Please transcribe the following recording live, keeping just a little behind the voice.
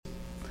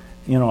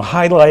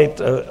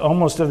highlight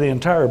almost of the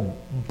entire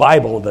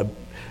Bible, the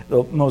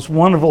most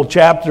wonderful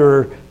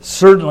chapter,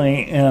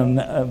 certainly in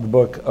the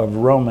book of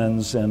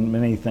Romans, and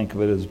many think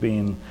of it as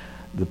being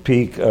the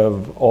peak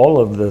of all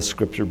of the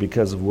Scripture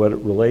because of what it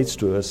relates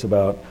to us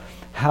about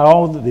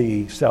how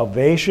the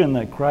salvation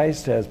that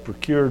Christ has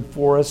procured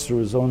for us through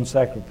his own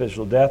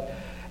sacrificial death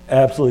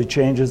absolutely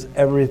changes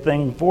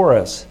everything for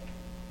us.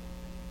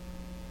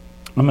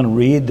 I'm going to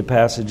read the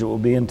passage it will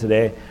be in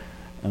today,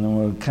 and then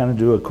we'll kind of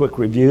do a quick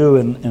review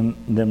and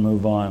then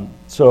move on.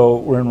 So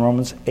we're in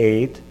Romans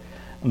 8.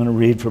 I'm going to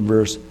read from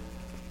verse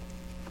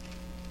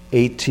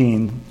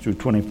 18 through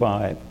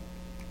 25.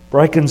 For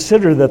I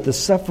consider that the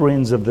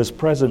sufferings of this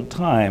present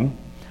time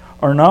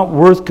are not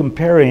worth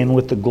comparing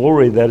with the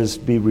glory that is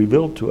to be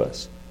revealed to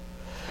us.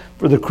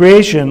 For the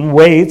creation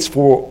waits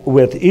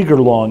with eager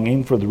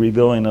longing for the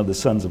revealing of the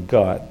sons of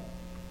God.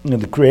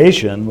 And the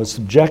creation was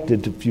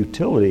subjected to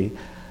futility,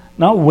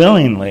 not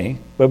willingly,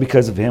 but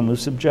because of him who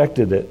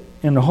subjected it,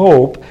 in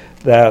hope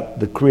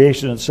that the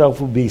creation itself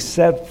will be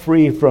set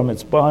free from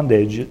its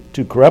bondage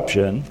to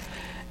corruption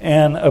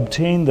and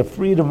obtain the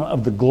freedom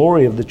of the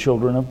glory of the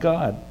children of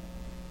God.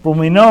 For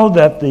we know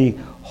that the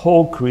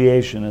whole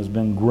creation has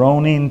been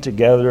groaning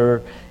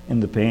together in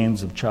the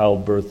pains of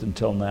childbirth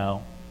until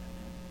now.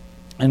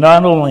 And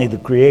not only the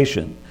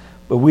creation,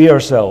 but we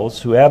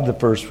ourselves, who have the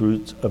first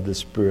fruits of the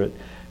Spirit,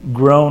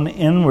 groan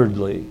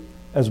inwardly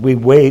as we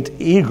wait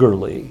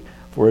eagerly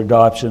for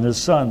adoption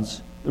as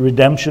sons, the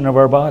redemption of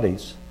our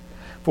bodies.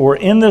 For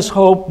in this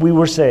hope we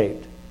were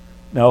saved.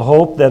 Now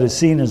hope that is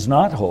seen is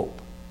not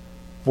hope,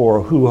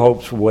 for who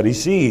hopes for what he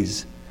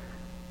sees?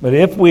 But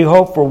if we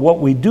hope for what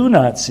we do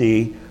not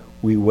see,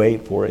 we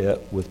wait for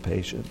it with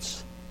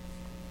patience.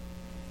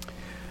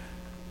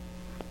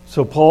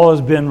 So Paul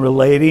has been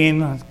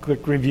relating, a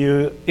quick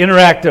review,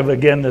 interactive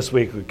again this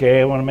week,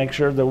 okay? I want to make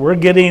sure that we're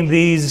getting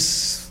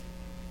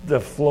the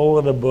flow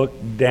of the book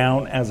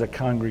down as a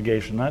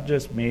congregation, not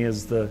just me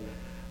as the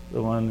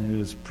one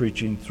who's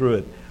preaching through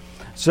it.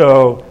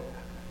 So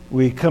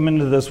we come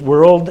into this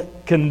world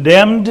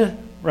condemned,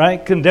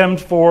 right?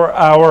 Condemned for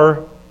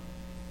our,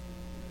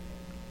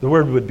 the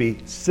word would be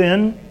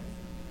sin.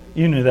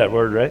 You knew that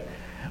word, right?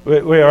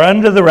 We are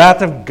under the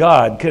wrath of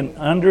God,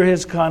 under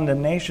his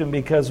condemnation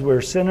because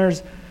we're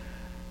sinners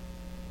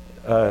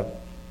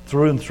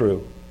through and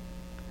through.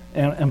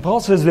 And Paul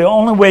says the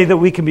only way that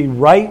we can be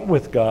right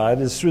with God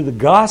is through the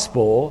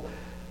gospel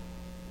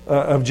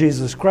of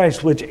Jesus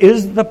Christ, which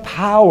is the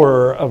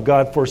power of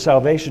God for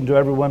salvation to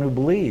everyone who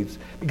believes.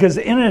 Because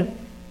in it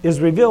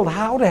is revealed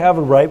how to have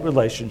a right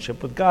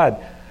relationship with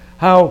God,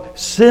 how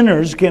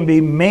sinners can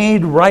be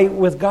made right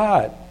with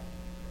God.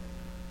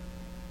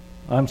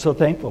 I'm so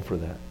thankful for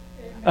that.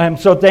 I'm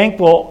so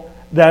thankful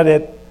that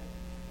it,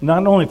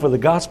 not only for the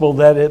gospel,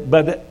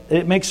 but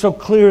it makes so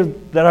clear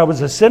that I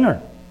was a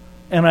sinner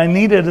and I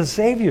needed a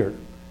Savior.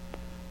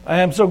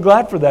 I am so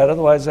glad for that.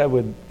 Otherwise, I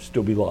would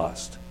still be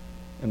lost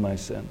in my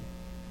sin.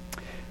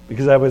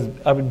 Because I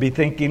would be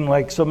thinking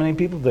like so many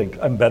people think,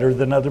 I'm better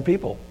than other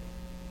people.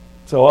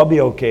 So I'll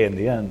be okay in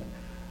the end.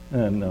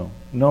 And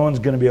no one's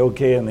going to be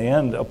okay in the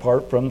end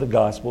apart from the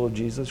gospel of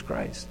Jesus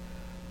Christ.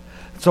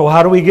 So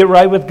how do we get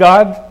right with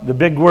God? The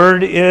big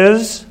word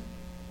is,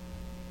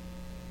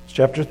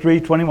 chapter 3,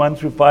 21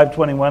 through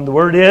 5:21. The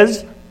word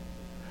is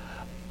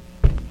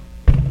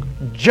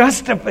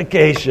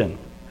justification.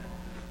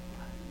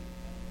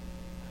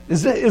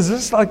 Is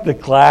this like the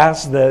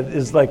class that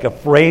is like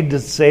afraid to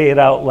say it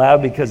out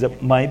loud because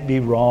it might be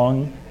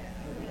wrong?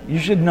 You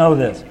should know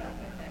this.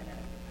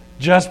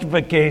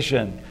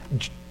 Justification.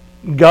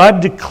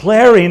 God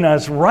declaring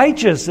us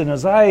righteous in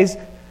his eyes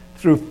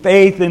through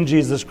faith in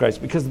Jesus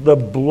Christ, because the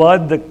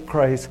blood that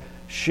Christ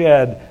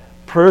shed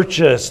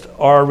purchased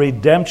our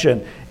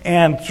redemption.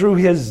 And through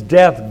his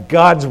death,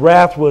 God's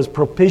wrath was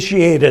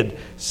propitiated,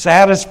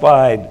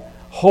 satisfied,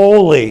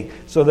 holy,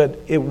 so that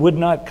it would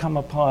not come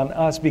upon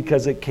us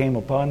because it came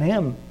upon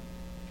him.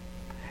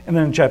 And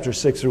then in chapter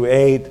 6 through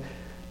 8,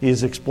 he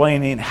is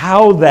explaining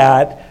how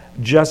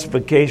that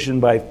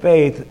justification by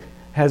faith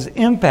has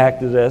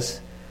impacted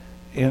us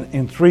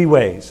in three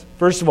ways.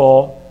 First of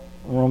all,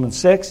 Romans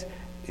 6,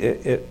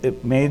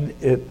 it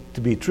made it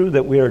to be true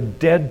that we are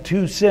dead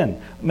to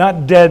sin.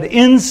 Not dead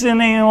in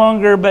sin any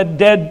longer, but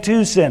dead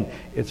to sin.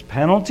 Its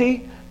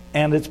penalty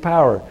and its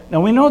power. Now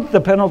we know what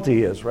the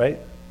penalty is, right?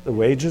 The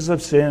wages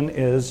of sin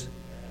is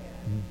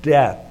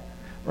death.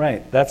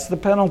 Right, that's the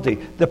penalty.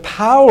 The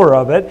power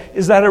of it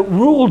is that it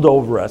ruled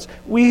over us.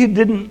 We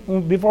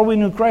didn't, before we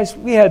knew Christ,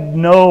 we had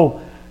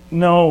no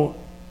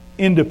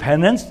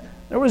independence.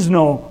 There was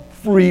no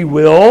free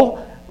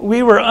will.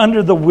 We were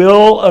under the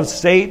will of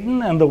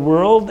Satan and the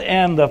world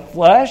and the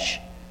flesh.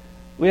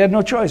 We had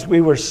no choice. We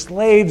were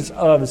slaves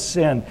of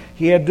sin.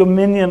 He had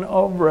dominion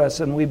over us,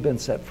 and we've been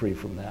set free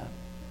from that.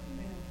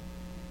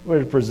 We're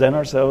to present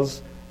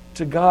ourselves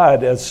to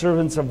God as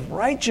servants of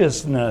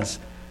righteousness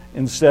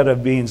instead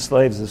of being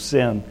slaves of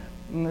sin.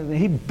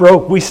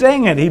 We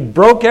sang it, he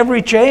broke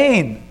every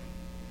chain.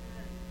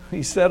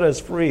 He set us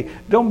free.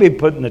 Don't be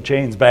putting the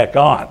chains back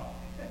on.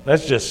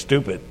 That's just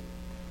stupid.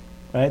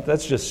 right?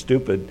 That's just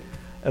stupid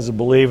as a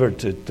believer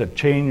to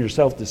chain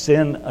yourself to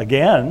sin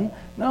again.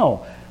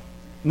 No.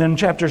 And then in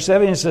chapter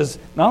 7 he says,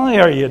 not only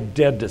are you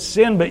dead to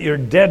sin, but you're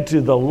dead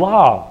to the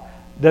law.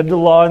 Dead to the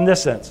law in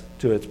this sense,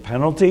 to its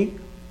penalty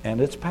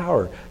and its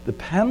power. The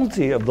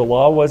penalty of the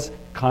law was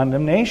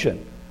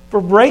condemnation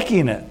for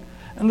breaking it.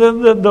 And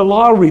the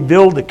law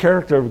revealed the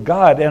character of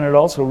God, and it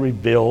also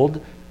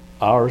revealed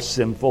our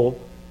sinful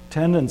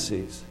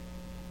tendencies.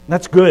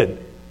 That's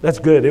good. That's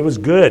good. It was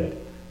good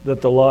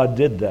that the law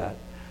did that.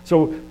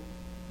 So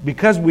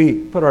because we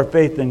put our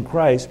faith in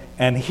Christ,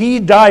 and He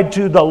died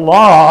to the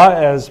law,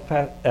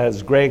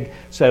 as Greg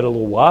said a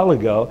little while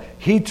ago,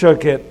 He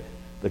took it,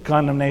 the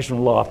condemnation of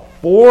the law,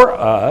 for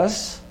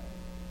us,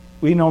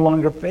 we no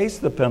longer face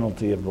the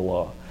penalty of the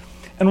law.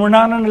 And we're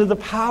not under the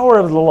power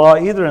of the law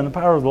either. And the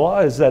power of the law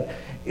is that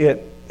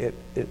it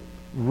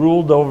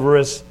ruled over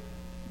us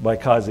by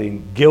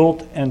causing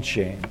guilt and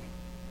shame.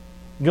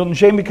 Guilt and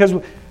shame because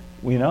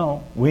we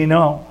know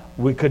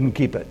we couldn't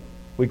keep it.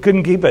 We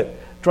couldn't keep it.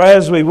 Try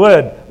as we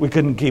would, we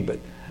couldn't keep it.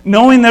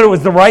 Knowing that it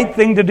was the right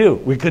thing to do,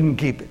 we couldn't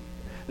keep it.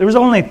 There was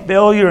only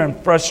failure and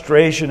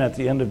frustration at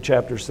the end of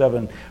chapter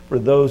 7 for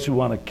those who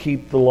want to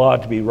keep the law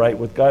to be right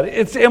with God.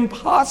 It's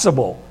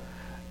impossible.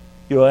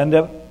 You'll end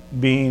up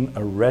being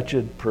a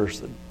wretched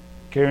person,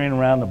 carrying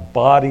around a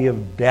body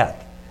of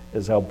death,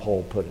 is how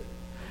Paul put it.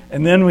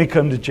 And then we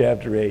come to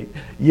chapter 8.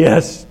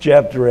 Yes,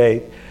 chapter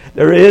 8.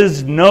 There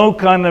is no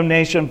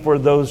condemnation for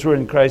those who are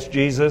in Christ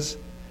Jesus,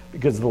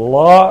 because the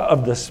law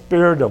of the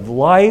Spirit of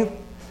life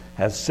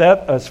has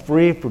set us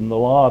free from the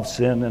law of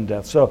sin and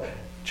death. So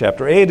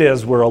chapter 8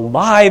 is we're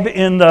alive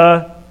in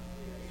the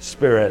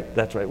Spirit.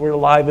 That's right, we're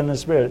alive in the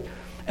Spirit.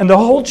 And the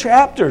whole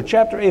chapter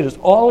 8, is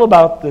all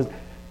about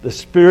the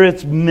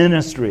Spirit's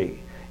ministry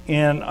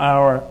in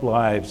our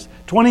lives.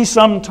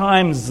 20-some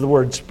times the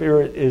word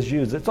Spirit is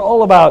used. It's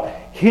all about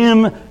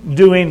Him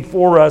doing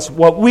for us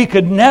what we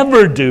could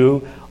never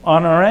do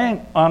on our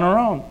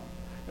own.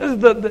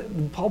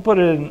 Paul put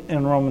it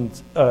in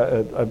Romans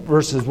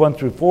verses 1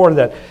 through 4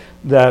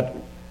 that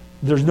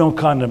there's no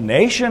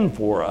condemnation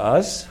for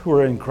us who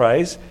are in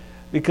Christ,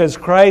 because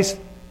Christ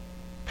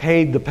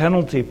paid the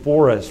penalty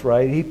for us,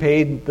 right? He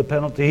paid the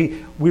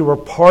penalty. We were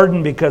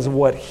pardoned because of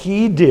what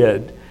He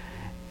did.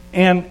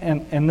 And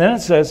then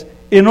it says,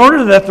 in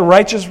order that the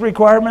righteous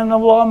requirement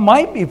of the law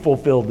might be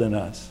fulfilled in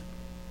us.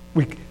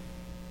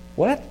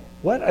 What?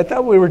 I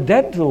thought we were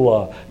dead to the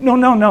law.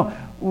 No.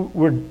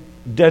 We're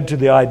dead to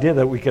the idea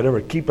that we could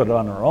ever keep it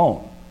on our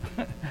own.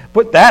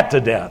 Put that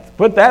to death.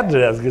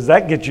 Because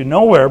that gets you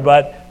nowhere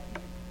but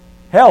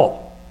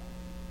hell.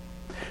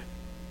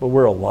 But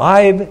we're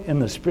alive in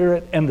the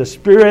Spirit, and the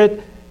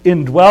Spirit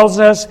indwells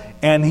us,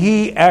 and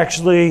He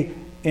actually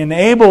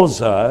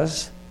enables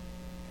us.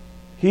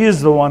 He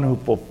is the one who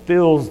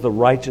fulfills the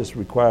righteous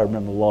requirement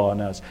of the law in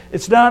us.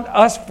 It's not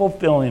us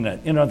fulfilling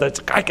it. That's,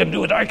 I can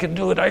do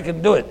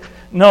it.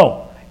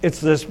 No, it's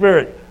the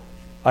Spirit.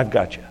 I've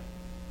got you.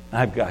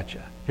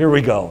 Here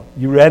we go.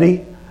 You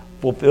ready?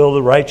 Fulfill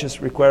the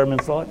righteous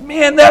requirements of the law.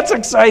 Man, that's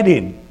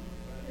exciting.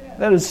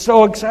 That is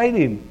so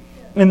exciting.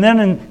 And then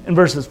in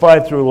verses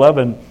 5 through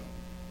 11,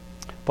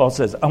 Paul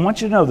says, I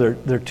want you to know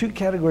there are two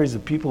categories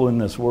of people in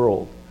this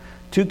world.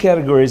 Two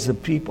categories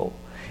of people.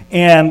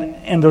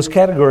 And those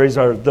categories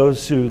are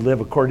those who live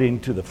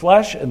according to the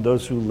flesh and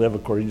those who live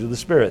according to the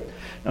Spirit.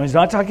 Now, he's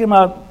not talking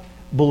about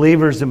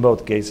believers in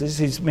both cases.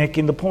 He's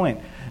making the point.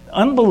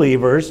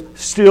 Unbelievers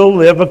still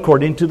live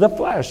according to the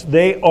flesh.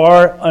 They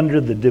are under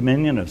the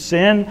dominion of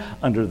sin,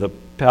 under the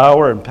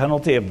power and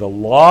penalty of the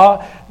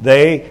law.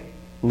 They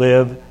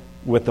live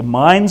with a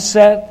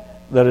mindset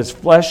that is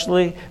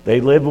fleshly.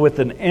 They live with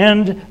an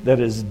end that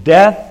is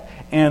death.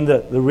 And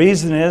the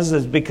reason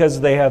is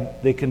because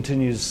they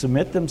continue to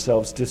submit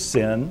themselves to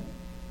sin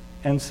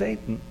and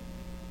Satan.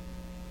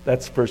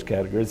 That's the first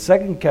category. The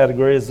second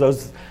category is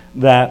those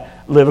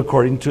that live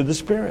according to the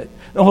Spirit.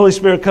 The Holy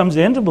Spirit comes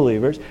into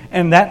believers,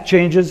 and that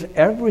changes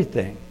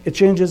everything. It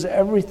changes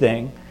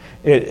everything.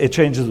 It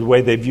changes the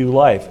way they view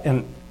life.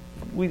 And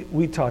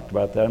we talked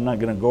about that. I'm not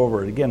going to go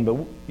over it again, but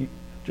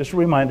just a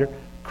reminder,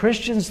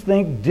 Christians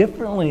think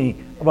differently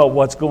about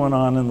what's going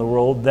on in the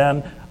world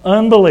than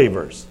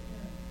unbelievers.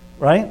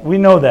 Right? We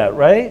know that,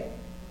 right?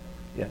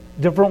 Yeah.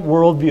 Different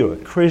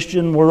worldview. A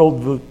Christian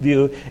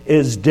worldview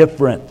is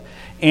different.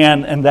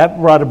 And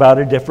that brought about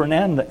a different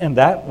end. And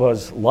that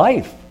was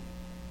life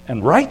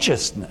and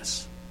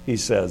righteousness, he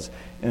says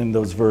in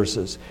those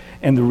verses.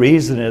 And the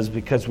reason is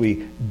because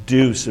we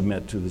do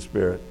submit to the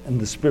Spirit.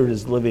 And the Spirit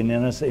is living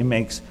in us. It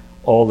makes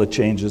all the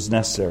changes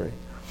necessary.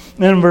 And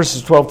then in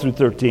verses 12 through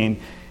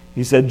 13,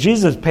 he said,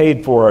 Jesus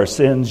paid for our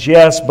sins,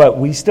 yes, but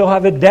we still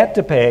have a debt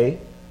to pay.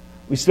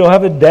 We still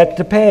have a debt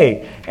to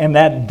pay. And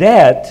that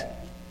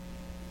debt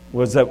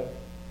was that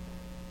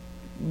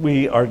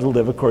we are to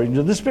live according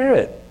to the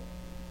Spirit.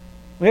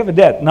 We have a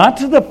debt, not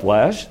to the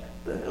flesh.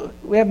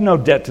 We have no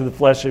debt to the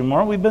flesh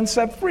anymore. We've been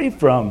set free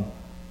from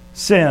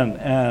sin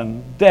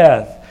and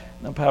death,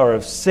 and the power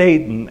of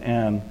Satan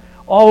and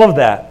all of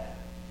that.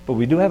 But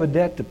we do have a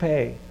debt to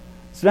pay.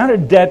 It's not a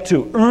debt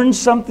to earn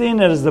something.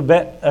 It is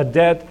a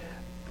debt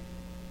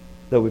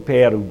that we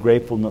pay out of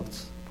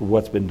gratefulness for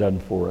what's been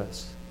done for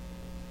us.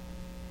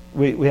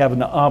 We have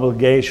an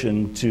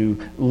obligation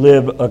to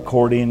live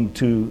according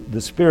to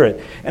the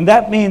Spirit. And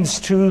that means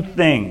two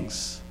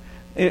things.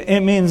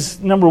 It means,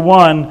 number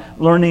one,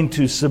 learning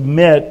to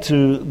submit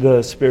to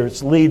the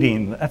Spirit's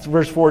leading. That's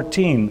verse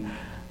 14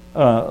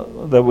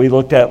 that we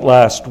looked at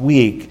last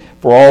week.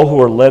 For all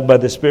who are led by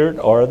the Spirit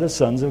are the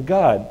sons of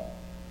God.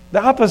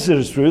 The opposite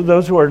is true.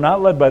 Those who are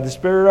not led by the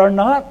Spirit are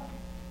not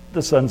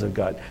the sons of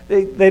God.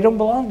 They don't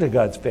belong to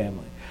God's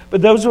family.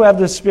 But those who have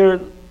the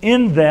Spirit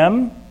in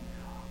them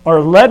are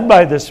led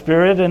by the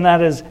Spirit, and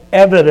that is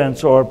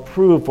evidence or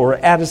proof or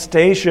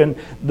attestation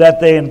that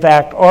they in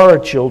fact are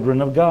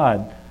children of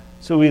God.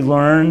 So we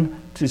learn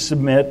to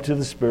submit to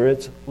the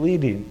Spirit's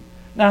leading.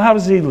 Now, how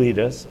does He lead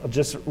us? I'll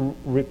just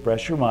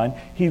refresh your mind.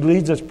 He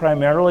leads us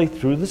primarily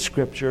through the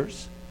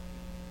Scriptures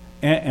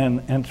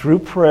and through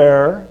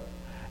prayer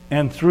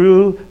and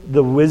through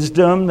the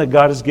wisdom that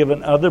God has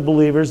given other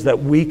believers that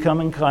we come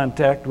in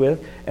contact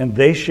with, and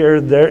they share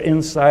their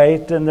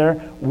insight and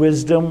their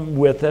wisdom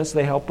with us.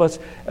 They help us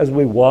as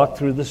we walk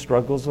through the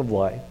struggles of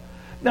life.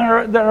 There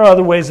are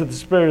other ways that the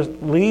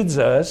Spirit leads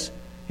us.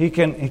 He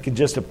can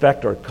just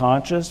affect our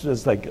conscience.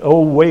 It's like, oh,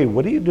 wait,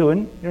 what are you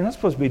doing? You're not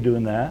supposed to be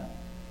doing that.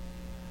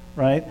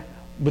 Right?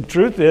 But the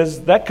truth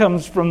is, that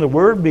comes from the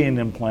Word being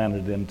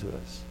implanted into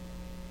us.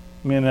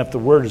 I mean, if the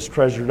Word is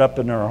treasured up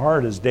in our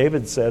heart, as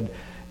David said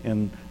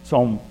in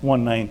Psalm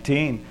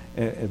 119,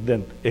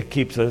 then it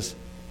keeps us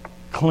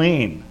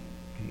clean,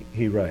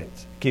 he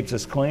writes. It keeps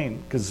us clean,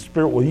 because the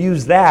Spirit will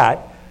use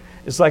that.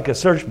 It's like a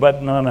search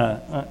button on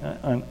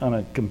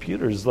a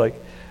computer. It's like,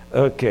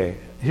 okay,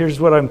 here's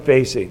what I'm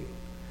facing.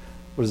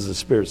 What does the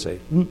Spirit say?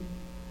 And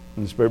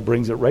the Spirit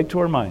brings it right to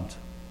our minds.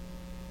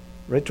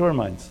 Right to our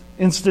minds.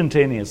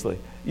 Instantaneously.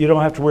 You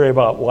don't have to worry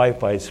about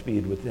Wi-Fi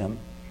speed with Him.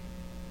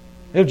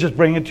 He'll just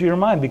bring it to your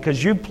mind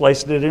because you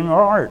placed it in your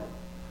heart.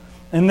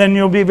 And then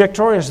you'll be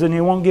victorious. Then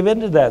you won't give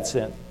in to that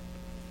sin.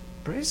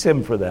 Praise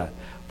Him for that.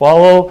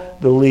 Follow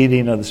the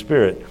leading of the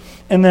Spirit.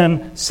 And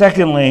then,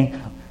 secondly,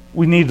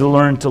 we need to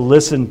learn to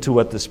listen to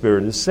what the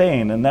Spirit is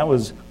saying. And that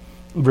was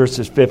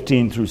verses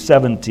 15 through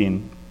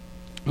 17.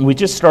 We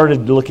just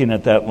started looking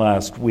at that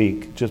last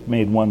week. Just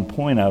made one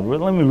point out of it.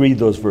 Let me read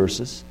those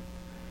verses.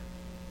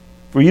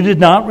 For you did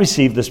not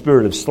receive the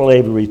spirit of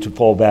slavery to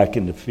fall back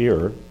into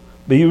fear,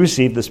 but you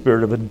received the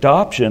spirit of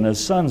adoption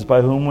as sons,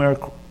 by whom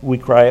we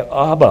cry,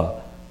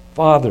 Abba,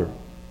 Father.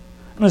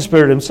 And the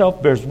Spirit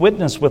Himself bears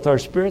witness with our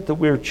spirit that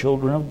we are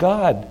children of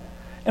God.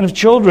 And if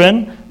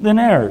children, then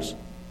heirs.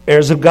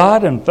 Heirs of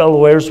God and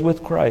fellow heirs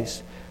with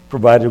Christ,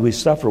 provided we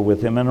suffer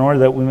with Him, in order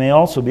that we may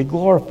also be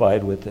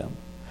glorified with Him.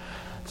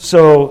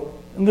 So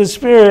the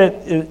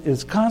Spirit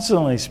is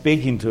constantly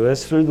speaking to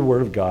us through the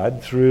Word of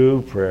God,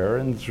 through prayer,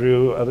 and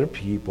through other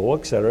people,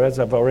 etc., as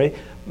I've already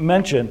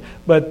mentioned.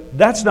 But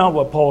that's not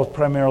what Paul is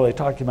primarily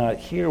talking about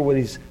here. What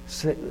he's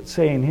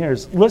saying here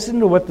is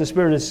listen to what the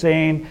Spirit is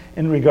saying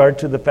in regard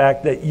to the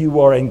fact that you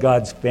are in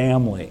God's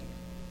family.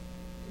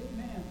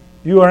 Amen.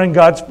 You are in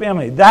God's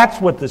family. That's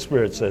what the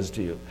Spirit says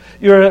to you.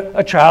 You're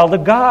a child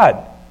of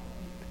God.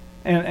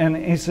 And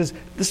he says,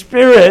 the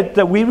Spirit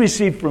that we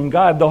receive from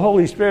God, the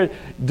Holy Spirit,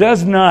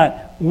 does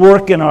not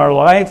work in our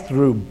life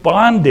through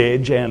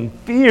bondage and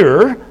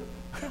fear.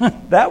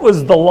 That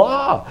was the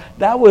law.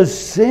 That was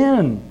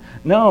sin.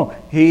 No,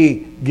 He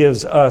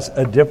gives us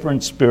a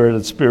different spirit,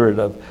 a spirit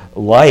of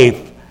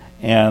life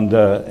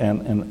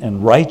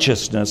and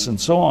righteousness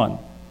and so on.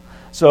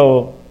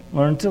 So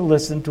learn to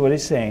listen to what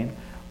He's saying.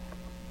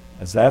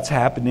 As that's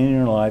happening in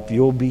your life,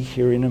 you'll be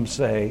hearing Him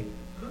say,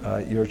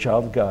 you're a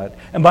child of God.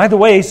 And by the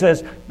way, He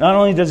says, not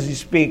only does He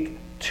speak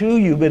to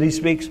you, but He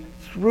speaks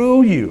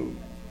through you.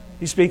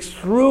 He speaks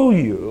through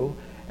you.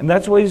 And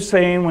that's what He's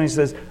saying when He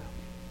says,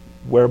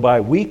 whereby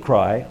we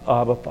cry,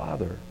 Abba,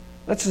 Father.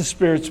 That's the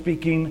Spirit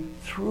speaking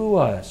through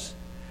us.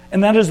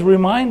 And that is a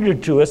reminder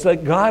to us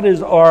that God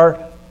is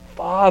our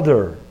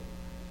Father.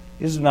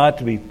 He is not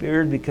to be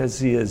feared because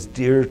He is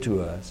dear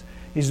to us.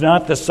 He's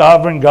not the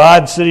sovereign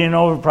God sitting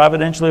over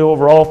providentially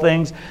over all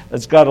things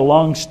that's got a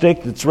long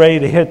stick that's ready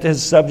to hit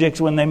His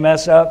subjects when they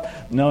mess up.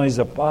 No, He's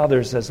a Father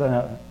who says,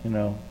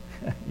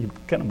 you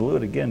kind of blew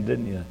it again,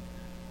 didn't you?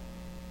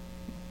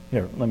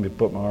 Here, let me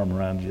put my arm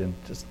around you and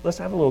just let's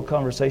have a little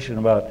conversation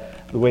about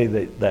the way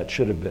that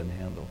should have been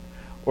handled.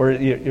 Or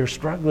you're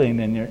struggling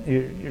and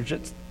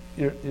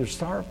you're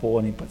sorrowful,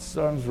 and He puts His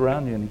arms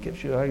around you and He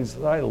gives you a hug and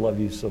says, I love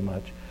you so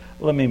much.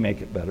 Let me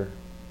make it better.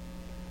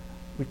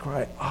 We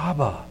cry,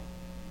 Abba,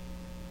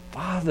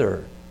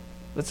 Father.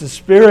 That's the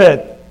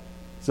Spirit.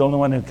 It's the only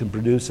one who can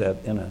produce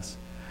that in us.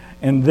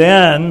 And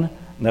then,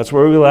 and that's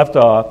where we left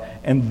off,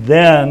 and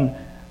then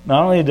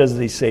not only does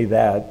He say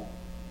that,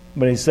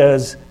 but He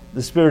says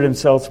the Spirit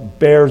Himself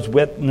bears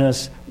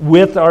witness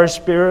with our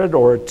spirit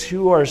or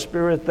to our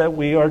spirit that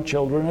we are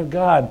children of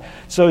God.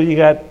 So you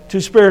got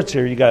two spirits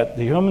here. You got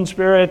the human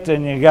spirit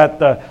and you got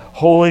the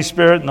Holy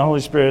Spirit, and the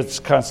Holy Spirit's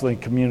constantly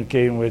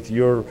communicating with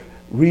your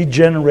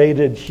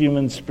regenerated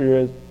human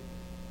spirit.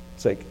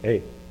 It's like,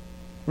 hey,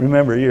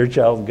 remember, you're a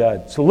child of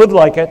God. So live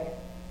like it.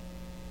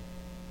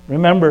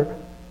 Remember,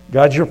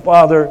 God's your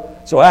Father,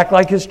 so act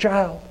like His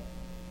child.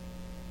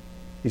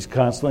 He's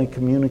constantly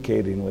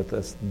communicating with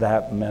us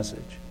that message.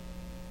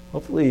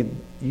 Hopefully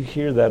you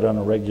hear that on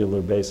a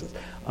regular basis.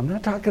 I'm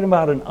not talking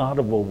about an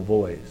audible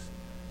voice.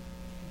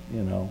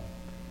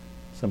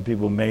 Some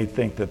people may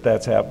think that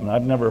that's happened.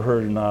 I've never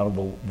heard an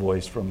audible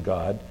voice from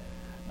God,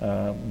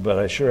 but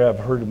I sure have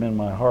heard Him in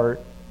my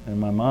heart and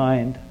my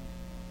mind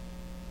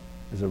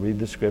as I read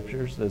the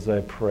Scriptures, as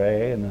I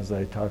pray, and as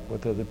I talk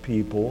with other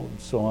people and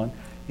so on.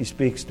 He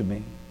speaks to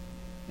me.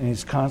 And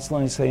He's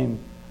constantly saying,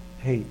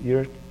 hey,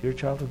 you're a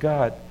child of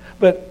God.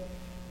 But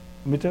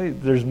let me tell you,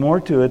 there's more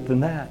to it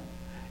than that.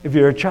 If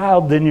you're a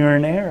child, then you're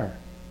an heir.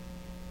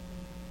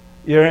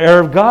 You're an heir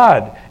of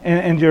God.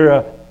 And you're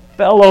a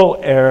fellow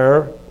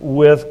heir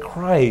with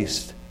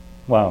Christ.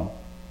 Wow.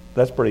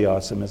 That's pretty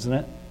awesome, isn't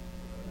it?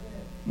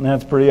 And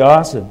that's pretty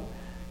awesome.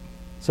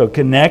 So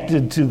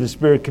connected to the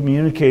Spirit,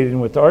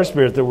 communicating with our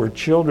spirit that we're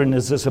children,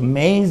 is this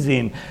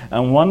amazing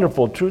and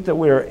wonderful truth that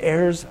we are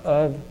heirs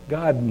of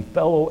God and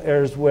fellow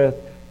heirs with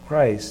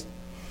Christ.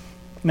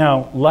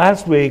 Now,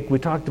 last week we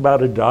talked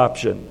about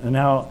adoption and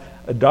how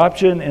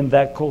adoption in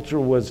that culture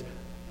was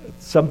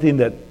something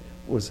that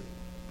was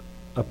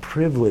a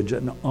privilege,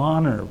 an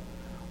honor,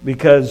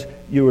 because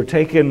you were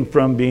taken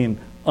from being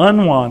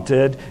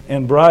unwanted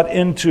and brought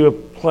into a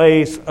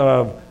place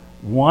of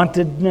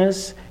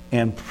wantedness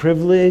and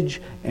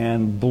privilege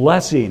and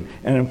blessing.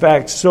 And in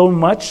fact, so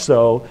much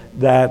so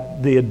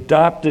that the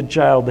adopted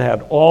child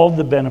had all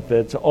the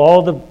benefits,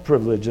 all the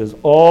privileges,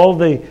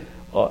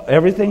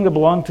 everything that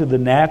belonged to the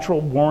natural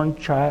born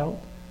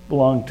child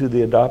belonged to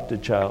the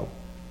adopted child.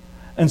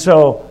 And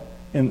so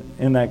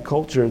in that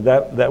culture,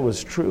 that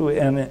was true.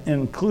 And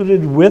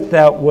included with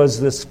that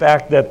was this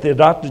fact that the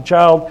adopted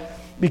child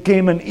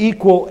became an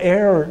equal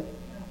heir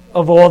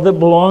of all that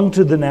belonged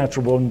to the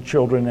natural born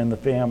children in the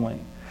family.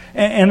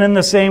 And in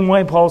the same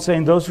way, Paul's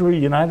saying those who are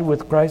united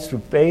with Christ through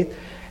faith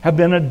have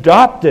been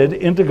adopted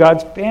into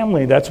God's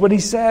family. That's what he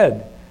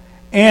said.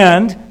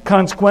 And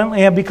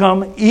consequently have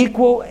become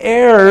equal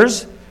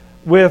heirs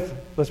with,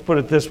 let's put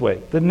it this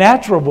way, the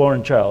natural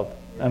born child.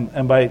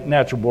 And by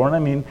natural born, I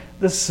mean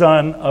the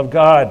Son of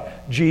God,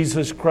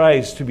 Jesus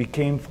Christ, who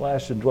became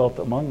flesh and dwelt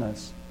among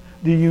us.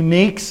 The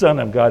unique Son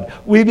of God.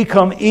 We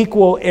become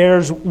equal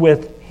heirs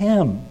with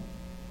Him.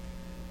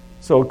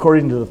 So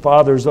according to the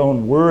Father's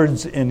own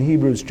words in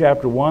Hebrews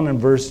chapter 1 and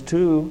verse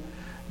 2,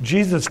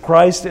 Jesus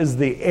Christ is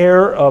the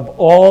heir of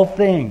all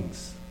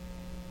things.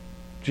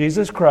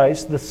 Jesus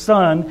Christ, the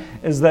Son,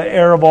 is the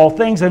heir of all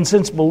things. And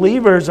since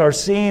believers are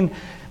seen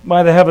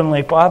by the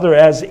Heavenly Father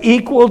as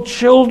equal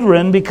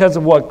children because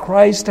of what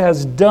Christ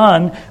has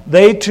done,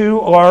 they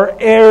too are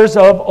heirs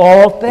of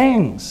all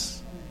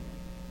things.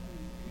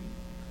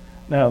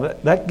 Now,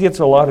 that gets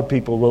a lot of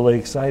people really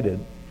excited.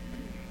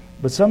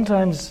 But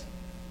sometimes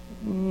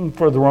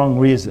for the wrong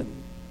reason.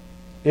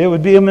 It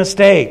would be a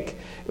mistake.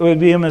 It would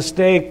be a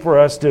mistake for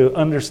us to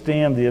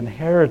understand the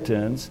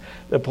inheritance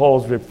that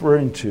Paul's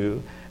referring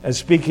to as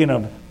speaking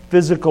of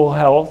physical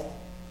health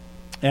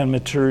and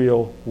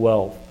material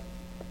wealth,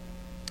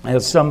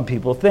 as some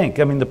people think.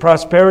 I mean, the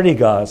prosperity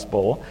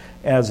gospel,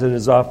 as it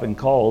is often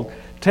called,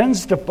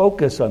 tends to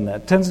focus on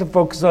that, tends to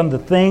focus on the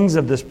things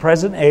of this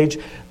present age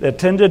that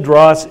tend to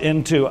draw us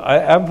into,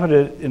 I put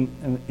it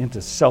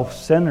into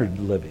self-centered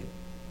living.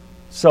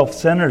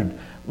 Self-centered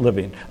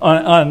living,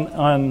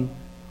 on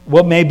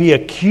what may be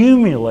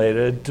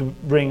accumulated to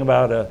bring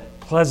about a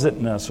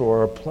pleasantness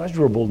or a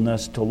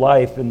pleasurableness to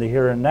life in the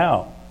here and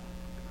now.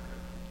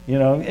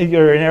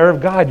 You're an heir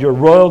of God. You're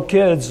royal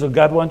kids, so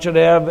God wants you to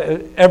have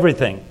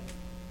everything.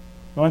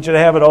 He wants you to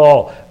have it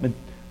all,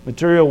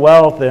 material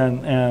wealth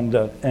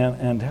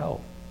and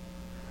health.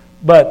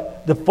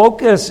 But the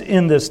focus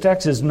in this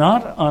text is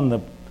not on the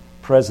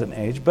present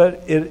age,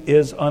 but it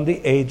is on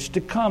the age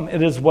to come.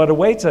 It is what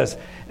awaits us.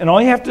 And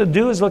all you have to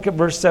do is look at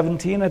verse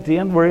 17 at the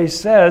end where he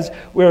says,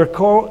 we are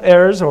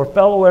co-heirs or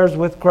fellow heirs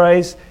with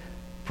Christ,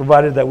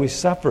 provided that we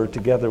suffer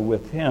together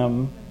with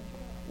Him.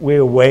 We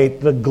await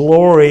the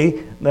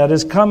glory that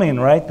is coming,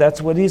 right? That's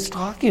what he's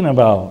talking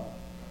about.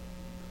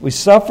 We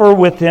suffer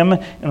with Him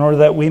in order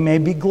that we may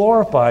be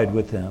glorified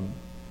with Him.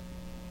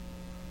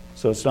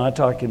 So it's not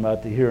talking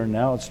about the here and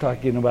now. It's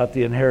talking about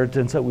the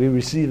inheritance that we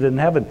receive in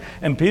heaven.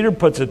 And Peter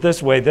puts it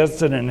this way.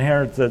 That's an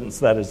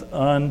inheritance that is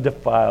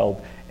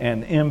undefiled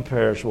and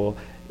imperishable.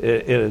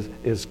 It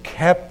is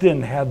kept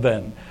in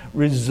heaven,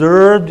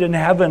 reserved in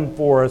heaven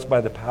for us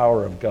by the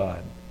power of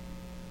God.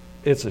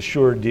 It's a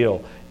sure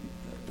deal.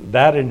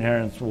 That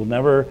inheritance will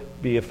never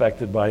be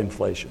affected by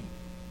inflation.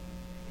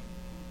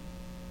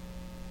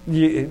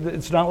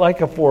 It's not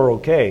like a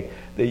 401k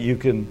that you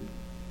can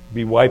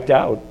be wiped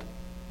out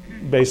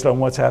based on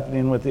what's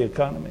happening with the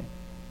economy.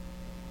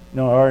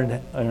 No,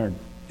 our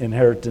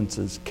inheritance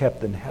is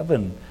kept in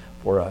heaven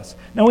for us.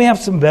 Now, we have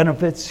some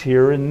benefits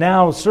here and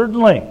now,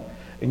 certainly.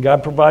 And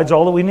God provides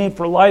all that we need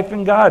for life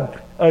and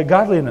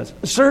godliness.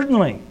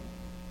 Certainly.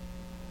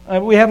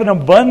 We have an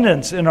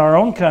abundance in our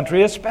own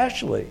country,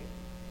 especially.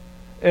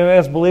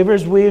 As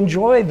believers, we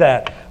enjoy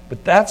that.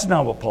 But that's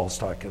not what Paul's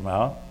talking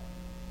about.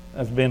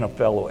 as being a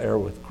fellow heir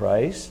with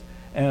Christ,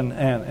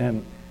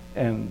 and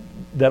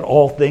that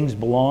all things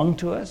belong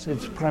to us.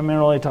 It's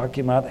primarily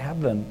talking about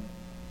heaven.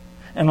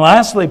 And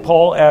lastly,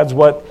 Paul adds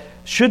what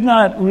should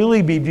not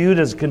really be viewed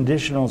as a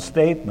conditional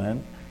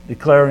statement,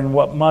 declaring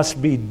what must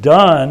be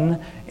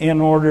done in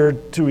order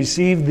to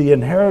receive the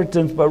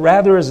inheritance, but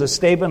rather as a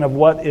statement of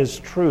what is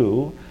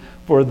true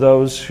for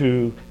those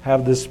who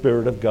have the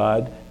Spirit of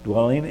God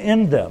dwelling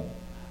in them.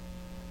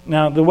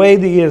 Now, the way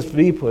the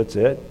ESV puts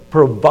it,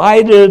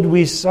 provided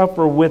we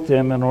suffer with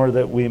him in order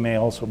that we may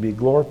also be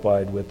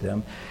glorified with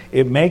him,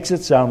 it makes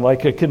it sound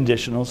like a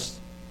conditional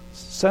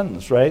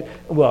sentence, right?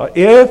 Well,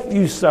 if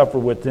you suffer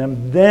with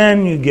him,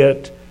 then you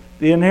get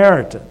the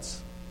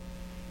inheritance.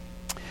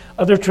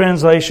 Other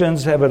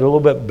translations have it a little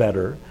bit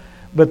better,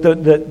 but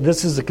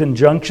this is a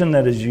conjunction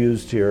that is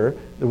used here,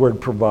 the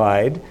word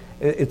provide.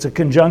 It's a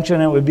conjunction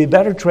that would be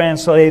better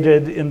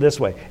translated in this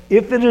way.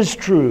 If it is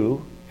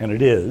true, and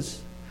it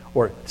is,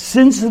 or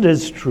since it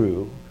is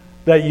true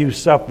that you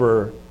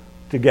suffer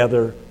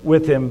together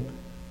with him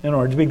in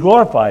order to be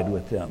glorified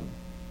with him.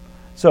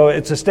 So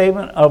it's a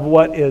statement of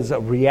what is a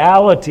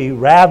reality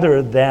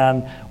rather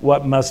than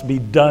what must be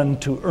done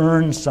to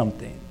earn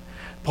something.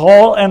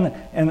 Paul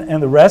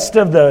and the rest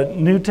of the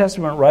New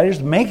Testament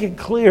writers make it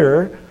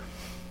clear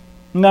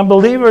that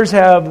believers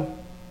have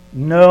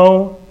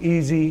no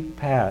easy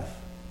path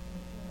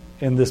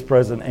in this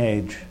present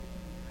age.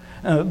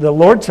 The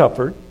Lord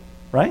suffered,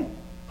 right?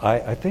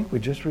 I think we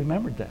just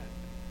remembered that.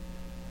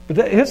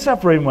 But his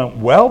suffering went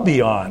well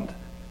beyond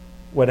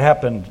what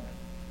happened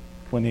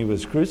when he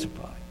was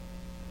crucified.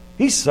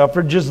 He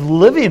suffered just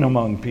living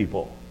among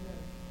people.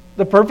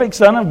 The perfect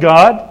Son of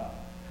God,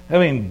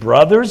 having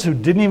brothers who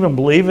didn't even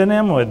believe in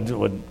him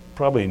would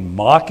probably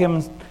mock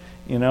him,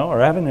 or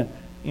having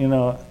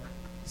a,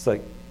 it's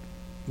like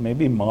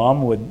maybe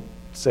mom would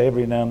say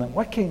every now and then,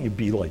 why can't you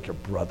be like your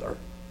brother?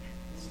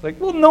 It's like,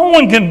 well, no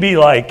one can be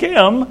like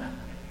him.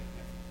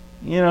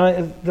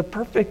 The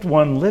perfect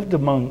one lived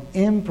among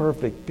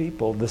imperfect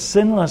people. The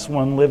sinless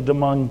one lived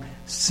among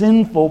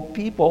sinful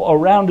people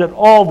around it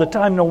all the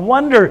time. No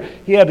wonder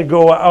he had to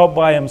go out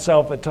by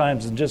himself at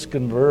times and just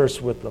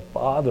converse with the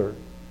Father.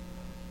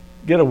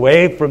 Get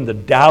away from the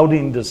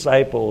doubting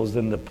disciples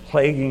and the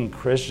plaguing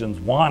Christians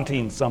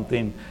wanting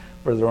something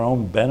for their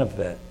own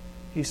benefit.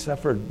 He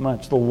suffered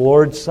much. The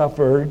Lord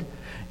suffered,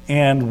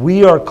 and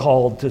we are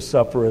called to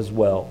suffer as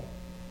well.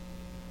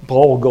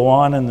 Paul will go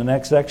on in the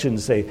next section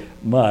to say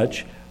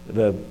much.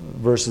 The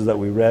verses that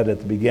we read at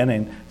the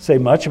beginning say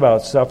much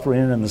about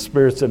suffering and the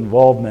Spirit's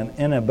involvement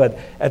in it. But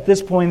at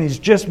this point, he's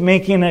just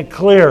making it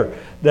clear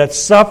that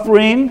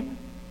suffering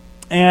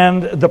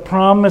and the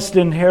promised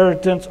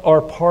inheritance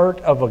are part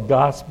of a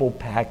gospel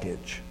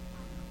package.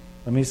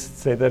 Let me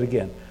say that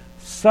again.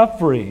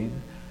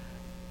 Suffering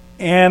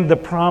and the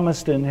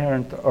promised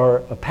inheritance are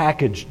a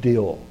package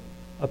deal.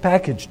 A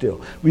package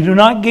deal. We do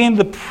not gain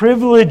the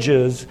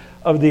privileges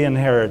of the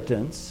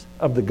inheritance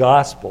of the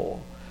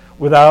gospel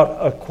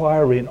without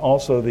acquiring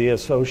also the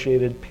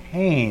associated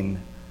pain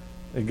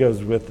that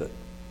goes with it.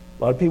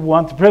 A lot of people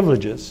want the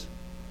privileges.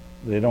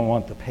 They don't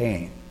want the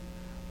pain.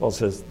 Paul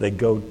says they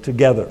go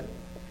together.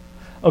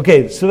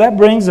 Okay, so that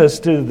brings us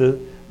to the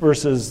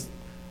verses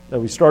that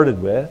we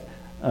started with,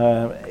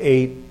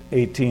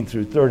 18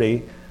 through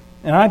 30.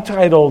 And I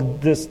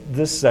titled this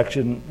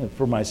section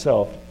for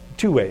myself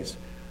two ways.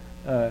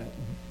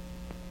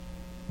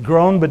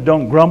 Groan but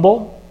don't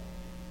grumble,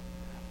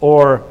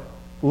 or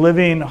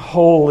living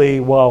holy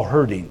while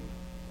hurting.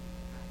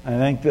 I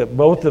think that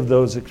both of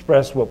those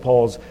express what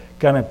Paul's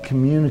kind of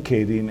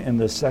communicating in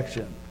this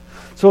section.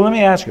 So let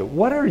me ask you,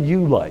 what are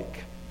you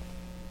like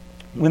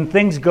when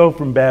things go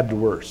from bad to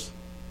worse?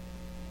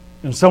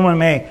 And someone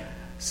may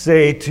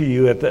say to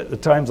you at the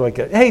times like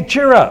that, hey,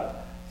 cheer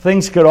up.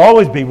 Things could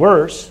always be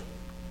worse.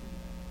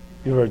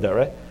 You heard that,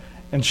 right?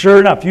 And sure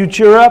enough, you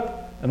cheer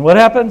up, and what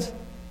happens?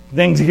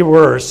 Things get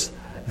worse.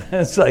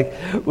 It's like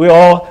we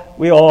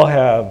all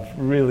have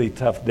really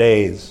tough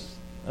days.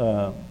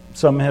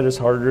 Some hit us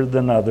harder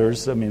than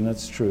others. I mean,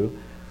 that's true.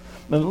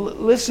 But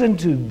listen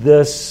to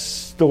this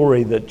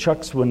story that Chuck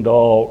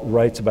Swindoll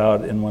writes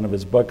about in one of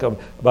his books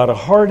about a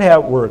hard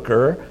hat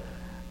worker.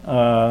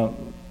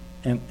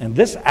 And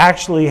this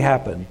actually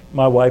happened.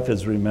 My wife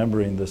is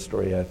remembering this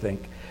story, I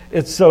think.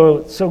 It's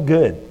so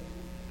good.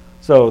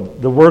 So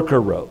the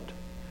worker wrote,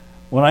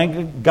 when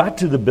I got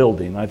to the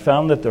building, I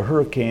found that the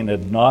hurricane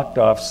had knocked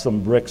off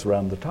some bricks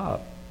around the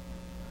top.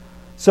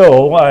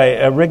 So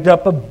I rigged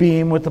up a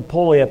beam with a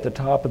pulley at the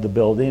top of the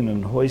building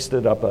and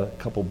hoisted up a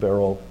couple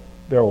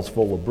barrels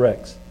full of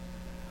bricks.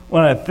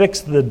 When I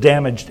fixed the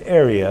damaged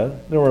area,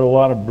 there were a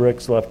lot of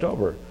bricks left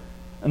over.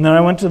 And then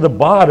I went to the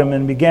bottom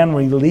and began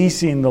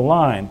releasing the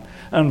line.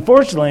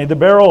 Unfortunately, the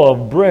barrel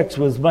of bricks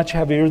was much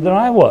heavier than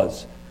I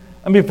was.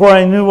 And before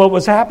I knew what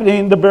was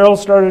happening, the barrel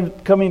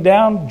started coming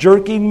down,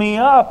 jerking me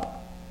up.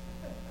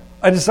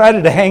 I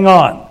decided to hang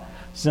on,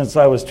 since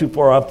I was too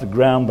far off the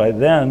ground by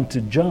then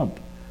to jump.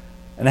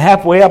 And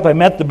halfway up, I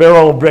met the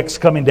barrel of bricks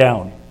coming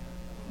down.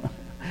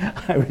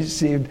 I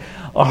received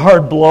a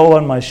hard blow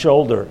on my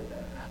shoulder.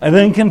 I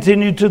then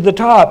continued to the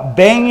top,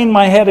 banging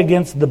my head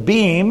against the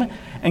beam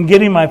and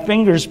getting my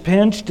fingers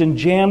pinched and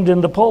jammed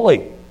in the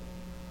pulley.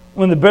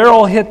 When the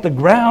barrel hit the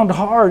ground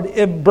hard,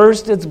 it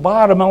burst its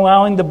bottom,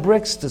 allowing the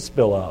bricks to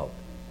spill out.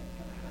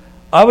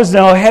 I was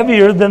now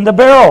heavier than the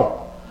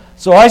barrel,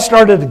 so I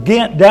started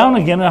down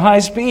again at high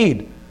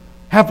speed.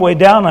 Halfway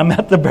down, I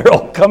met the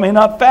barrel coming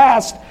up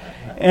fast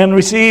and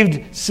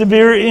received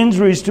severe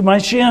injuries to my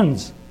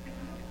shins.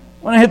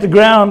 When I hit the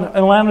ground, I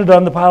landed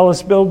on the pile of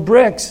spilled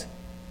bricks,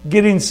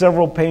 getting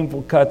several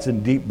painful cuts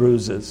and deep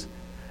bruises.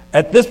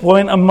 At this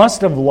point, I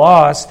must have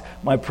lost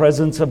my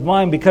presence of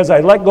mind because I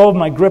let go of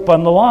my grip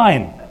on the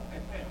line.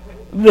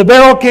 The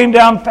barrel came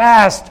down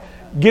fast,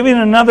 giving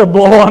another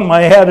blow on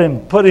my head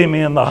and putting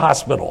me in the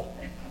hospital.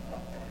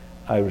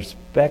 I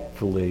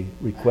respectfully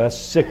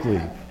request sick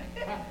leave.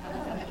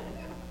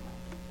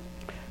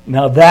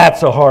 Now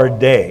that's a hard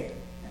day.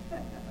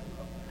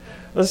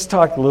 Let's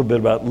talk a little bit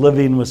about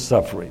living with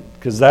suffering,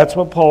 because that's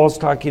what Paul is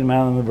talking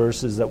about in the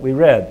verses that we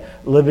read,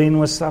 living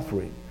with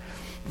suffering.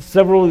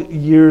 Several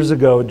years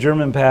ago, a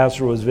German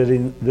pastor was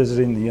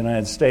visiting the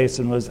United States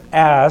and was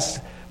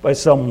asked by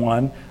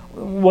someone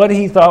what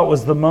he thought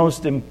was the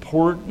most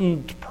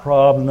important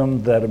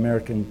problem that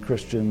American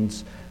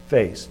Christians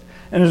faced.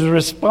 And his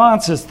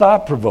response is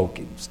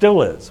thought-provoking,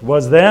 still is,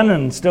 was then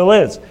and still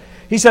is.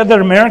 He said that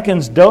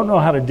Americans don't know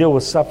how to deal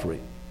with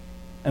suffering,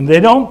 and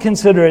they don't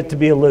consider it to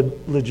be a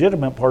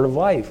legitimate part of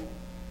life.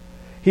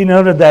 He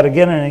noted that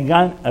again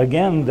and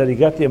again that he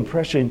got the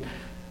impression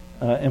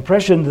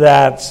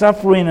that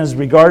suffering is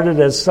regarded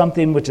as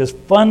something which is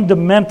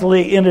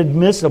fundamentally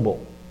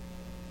inadmissible.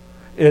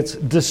 It's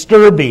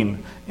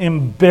disturbing,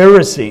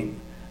 embarrassing,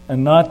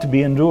 and not to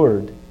be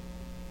endured.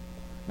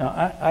 Now,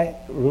 I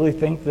really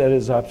think that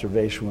his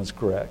observation was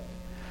correct.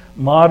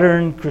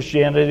 Modern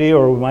Christianity,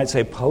 or we might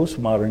say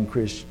postmodern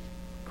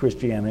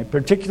Christianity,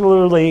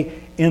 particularly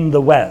in the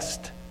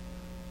West,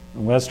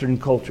 in Western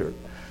culture,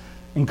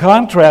 in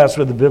contrast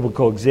with the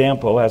biblical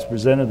example, has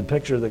presented the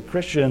picture that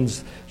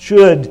Christians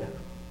should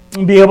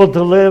be able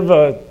to live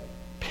a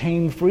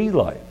pain-free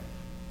life.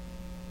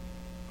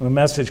 A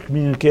message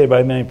communicated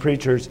by many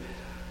preachers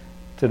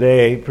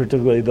today,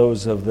 particularly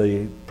those of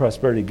the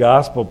prosperity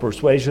gospel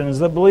persuasion, is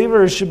that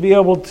believers should be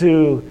able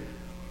to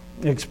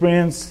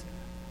experience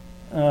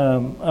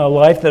a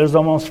life that is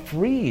almost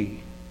free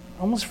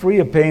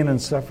of pain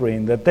and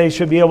suffering, that they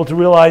should be able to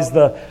realize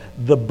the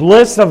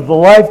bliss of the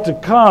life to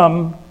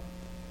come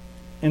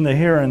in the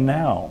here and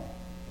now.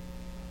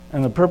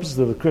 And the purpose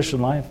of the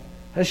Christian life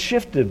has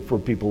shifted for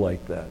people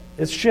like that.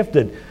 It's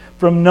shifted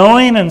from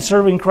knowing and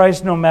serving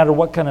Christ no matter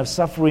what kind of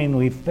suffering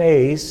we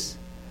face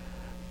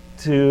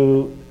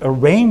to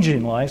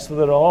arranging life so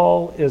that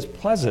all is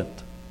pleasant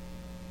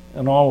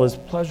and all is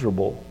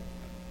pleasurable.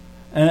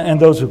 And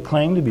those who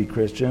claim to be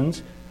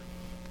Christians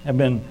have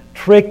been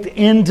tricked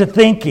into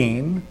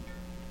thinking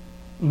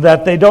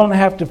that they don't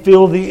have to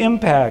feel the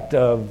impact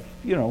of,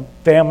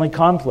 family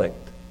conflict,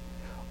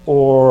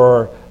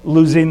 or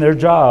losing their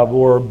job,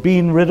 or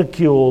being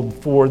ridiculed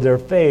for their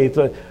faith,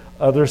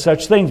 other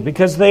such things,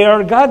 because they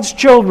are God's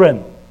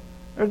children.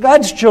 They're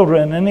God's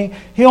children, and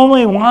He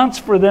only wants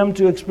for them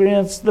to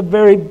experience the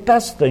very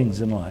best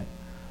things in life.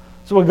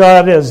 So what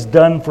God has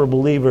done for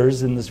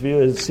believers in this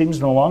view, it seems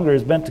no longer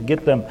is meant to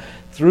get them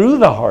through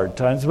the hard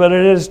times, but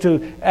it is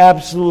to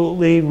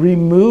absolutely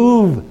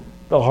remove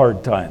the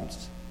hard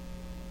times.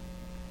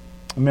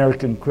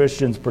 American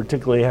Christians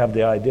particularly have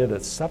the idea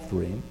that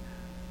suffering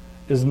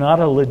is not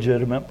a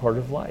legitimate part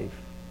of life,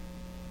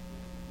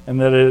 and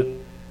that it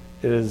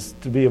is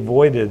to be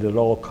avoided at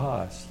all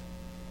costs,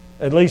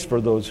 at least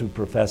for those who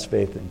profess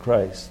faith in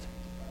Christ.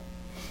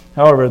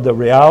 However, the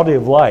reality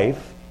of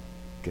life,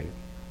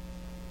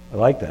 I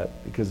like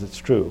that because it's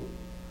true.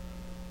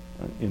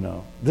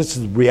 This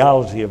is the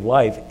reality of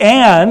life,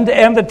 and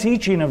the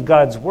teaching of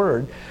God's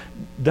Word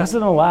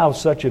doesn't allow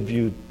such a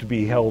view to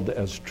be held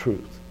as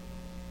truth.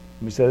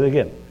 Let me say that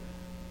again.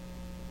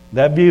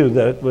 That view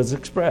that was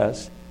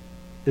expressed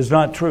is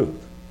not truth.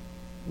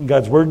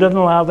 God's Word doesn't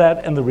allow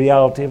that, and the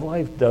reality of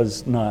life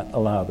does not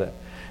allow that.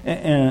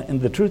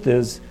 And the truth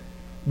is,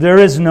 there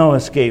is no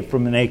escape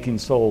from an aching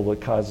soul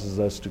that causes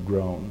us to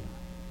groan.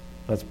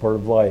 That's part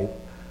of life.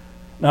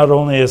 Not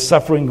only is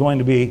suffering going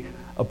to be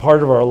a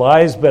part of our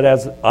lives, but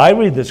as I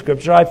read the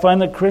Scripture, I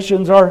find that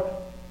Christians are,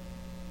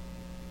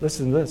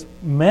 listen to this,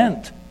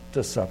 meant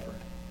to suffer.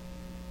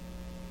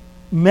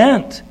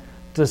 Meant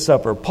to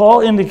suffer.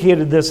 Paul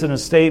indicated this in a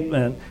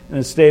statement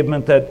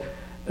that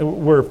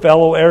we're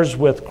fellow heirs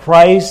with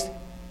Christ,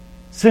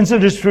 since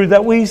it is true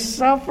that we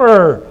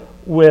suffer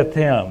with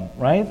Him,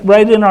 right?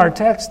 Right in our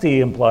text he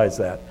implies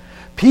that.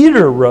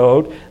 Peter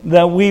wrote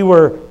that we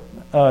were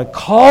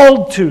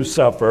called to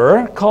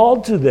suffer,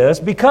 called to this,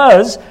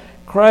 because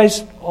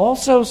Christ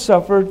also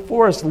suffered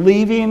for us,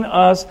 leaving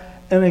us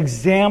an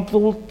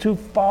example to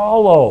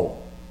follow.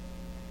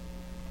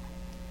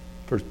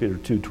 1 Peter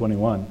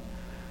 2:21.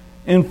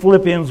 In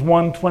Philippians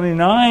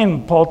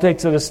 1:29, Paul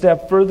takes it a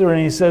step further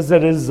and he says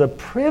that it is a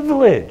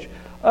privilege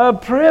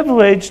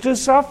to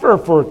suffer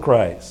for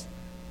Christ.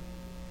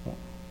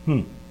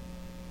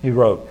 He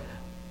wrote,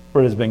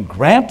 "For it has been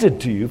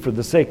granted to you for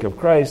the sake of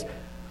Christ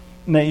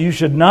that you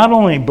should not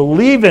only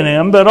believe in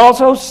him, but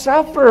also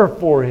suffer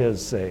for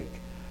his sake."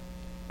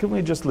 Can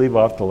we just leave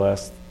off the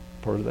last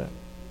part of that?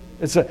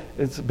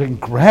 It's been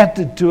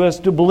granted to us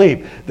to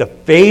believe. The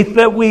faith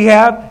that we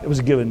have, it was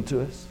given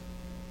to us.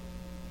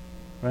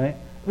 Right?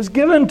 It was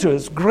given to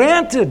us,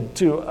 granted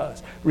to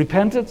us.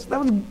 Repentance, that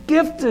was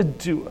gifted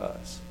to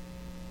us.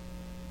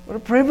 What a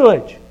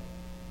privilege.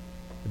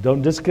 But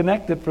don't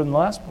disconnect it from the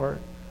last part.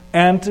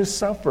 And to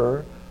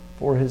suffer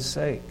for his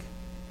sake.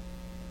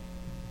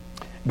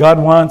 God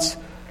wants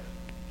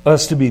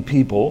us to be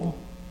people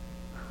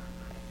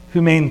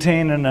who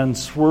maintain an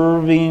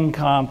unswerving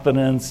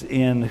confidence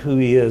in who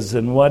he is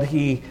and what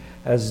he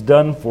has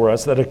done for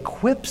us that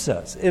equips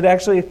us. It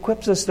actually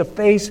equips us to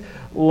face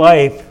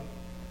life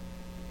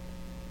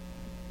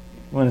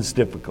when it's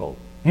difficult.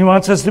 He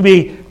wants us to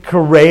be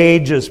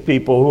courageous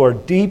people who are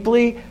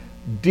deeply,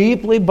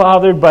 deeply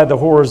bothered by the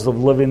horrors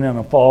of living in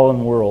a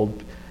fallen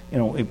world.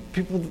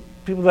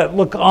 People that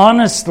look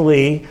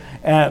honestly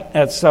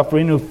at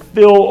suffering, who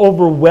feel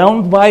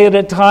overwhelmed by it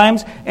at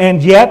times,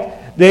 and yet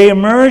they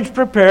emerge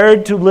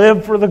prepared to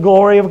live for the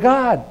glory of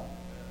God.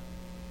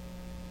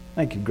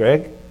 Thank you,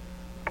 Greg.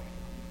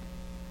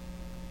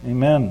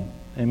 Amen.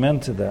 Amen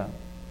to that.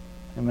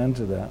 Amen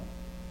to that.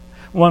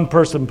 One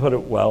person put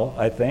it well,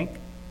 I think.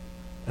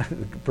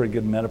 Pretty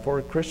good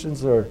metaphor.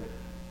 Christians are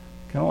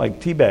kind of like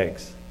tea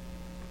bags.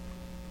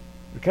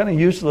 They're kind of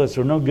useless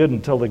or no good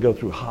until they go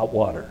through hot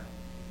water.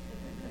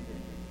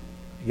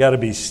 You got to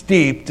be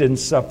steeped in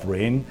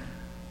suffering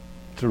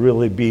to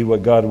really be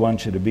what God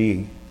wants you to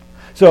be.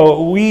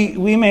 So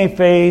we may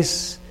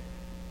face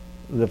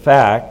the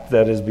fact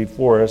that is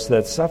before us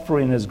that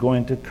suffering is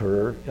going to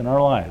occur in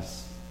our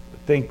lives. I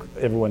think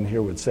everyone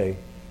here would say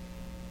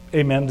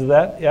amen to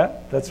that. Yeah,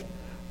 that's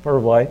part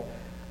of life.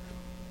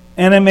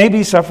 And it may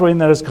be suffering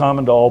that is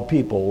common to all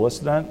people.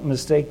 Let's not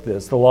mistake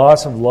this. The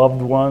loss of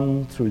loved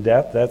one through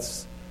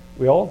death,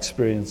 we all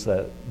experience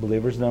that,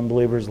 believers and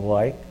unbelievers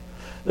alike.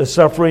 The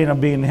suffering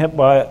of being hit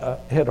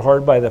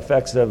hard by the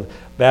effects of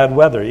bad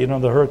weather. You know,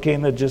 the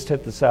hurricane that just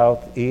hit the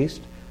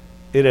southeast,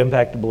 it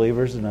impacted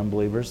believers and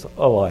unbelievers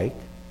alike.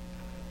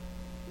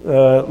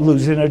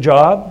 Losing a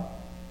job,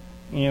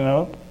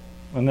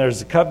 when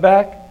there's a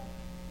cutback,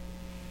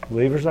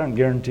 believers aren't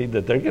guaranteed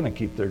that they're going to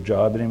keep their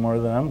job any more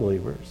than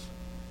unbelievers.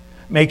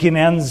 Making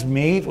ends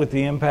meet with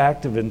the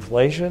impact of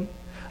inflation.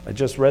 I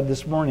just read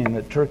this morning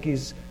that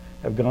turkeys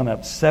have gone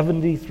up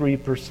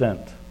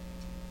 73%.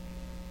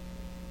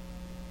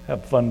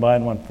 Have fun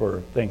buying one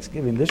for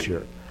Thanksgiving this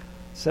year.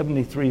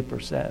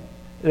 73%.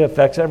 It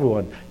affects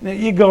everyone. Now,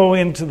 you go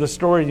into the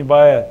store and you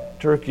buy a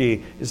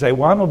turkey. You say,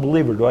 well, I'm a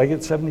believer. Do I get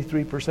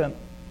 73%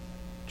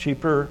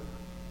 cheaper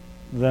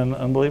than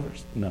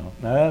unbelievers? No,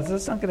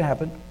 that's not going to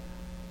happen.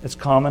 It's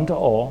common to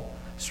all.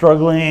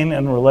 Struggling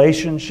in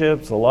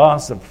relationships, the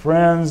loss of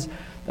friends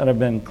that have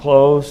been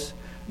close.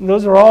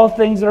 Those are all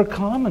things that are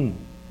common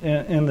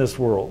in this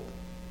world.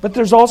 But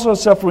there's also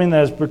suffering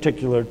that is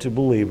particular to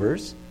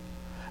believers.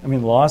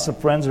 Loss of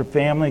friends or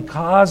family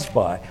caused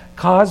by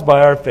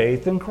our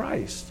faith in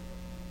Christ.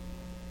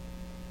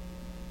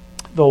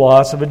 The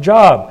loss of a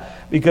job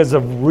because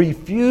of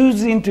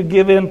refusing to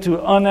give in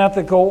to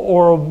unethical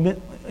or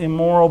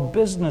immoral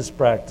business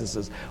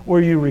practices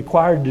where you're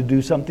required to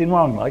do something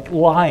wrong, like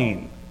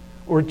lying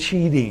or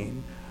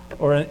cheating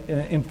or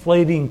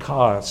inflating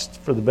costs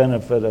for the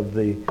benefit of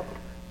the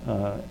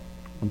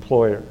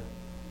employer.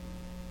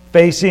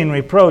 Facing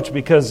reproach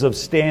because of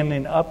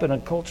standing up in a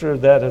culture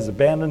that has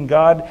abandoned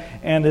God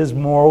and his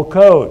moral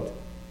code.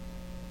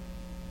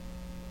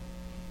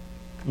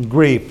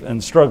 Grief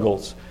and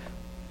struggles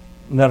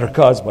that are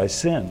caused by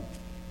sin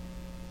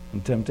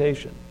and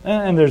temptation.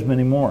 And there's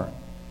many more.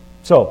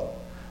 So,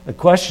 the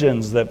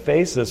questions that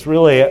face us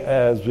really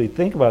as we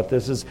think about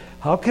this is,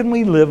 how can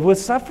we live with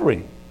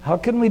suffering? How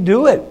can we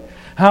do it?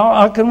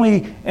 How can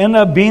we end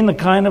up being the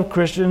kind of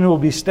Christian who will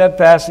be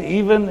steadfast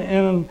even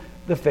in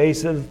the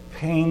face of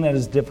pain that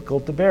is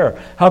difficult to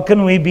bear? How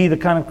can we be the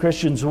kind of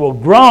Christians who will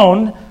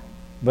groan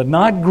but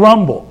not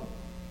grumble?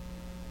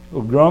 Who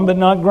will groan but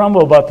not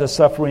grumble about the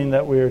suffering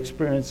that we're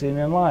experiencing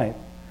in life?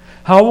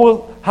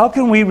 How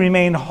can we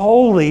remain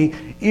holy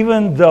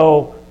even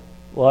though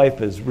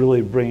life is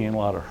really bringing a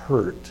lot of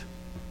hurt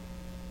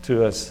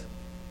to us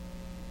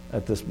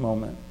at this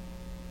moment?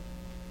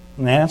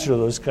 And the answer to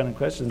those kind of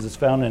questions is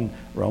found in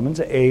Romans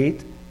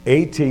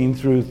 8:18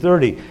 through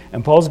 30.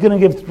 And Paul's going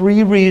to give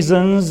 3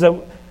 reasons that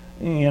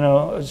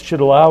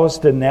should allow us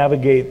to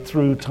navigate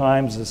through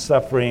times of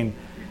suffering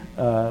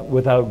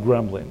without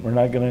grumbling. We're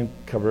not going to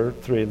cover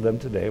 3 of them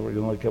today. We're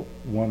going to look at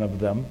one of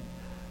them,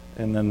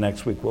 and then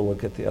next week we'll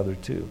look at the other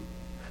 2.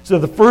 So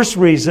the first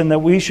reason that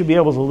we should be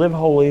able to live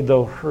holy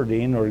though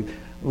hurting, or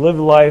live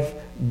life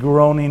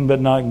groaning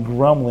but not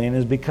grumbling,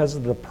 is because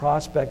of the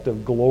prospect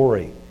of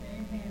glory.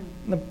 Amen.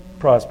 The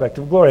prospect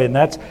of glory. And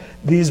that's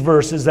these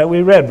verses that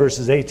we read,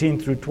 verses 18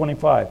 through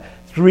 25.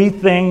 3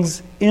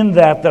 things in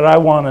that I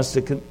want us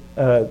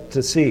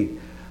to see.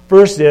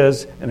 First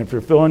is, and if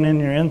you're filling in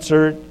your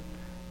insert,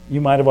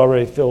 You might have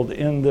already filled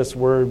in this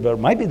word, but it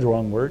might be the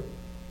wrong word.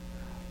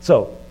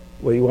 So,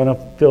 what you want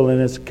to fill in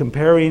is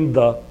comparing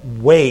the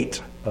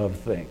weight of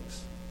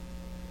things.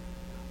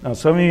 Now,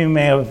 some of you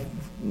may have,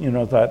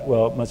 thought,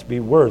 well, it must be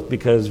worth,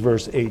 because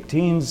verse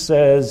 18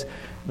 says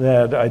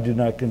that I do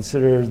not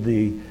consider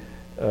the,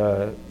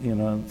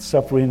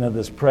 suffering of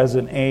this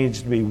present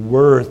age to be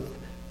worth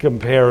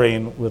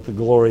comparing with the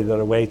glory that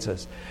awaits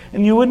us.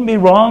 And you wouldn't be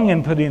wrong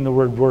in putting the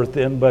word worth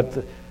in, but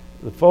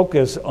the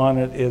focus on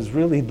it is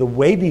really the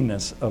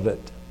weightiness of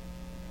it.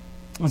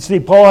 And see,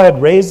 Paul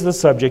had raised the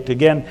subject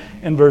again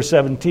in verse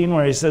 17,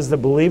 where he says the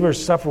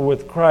believers suffer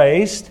with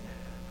Christ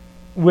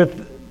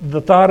with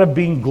the thought of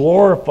being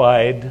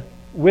glorified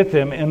with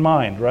him in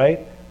mind, right?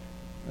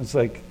 It's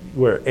like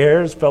we're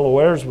heirs, fellow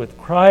heirs with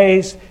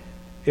Christ,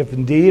 if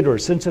indeed, or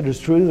since it is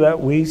true that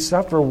we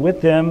suffer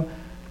with him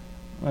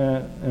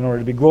in order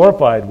to be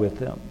glorified with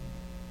him.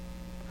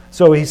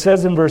 So he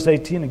says in verse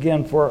 18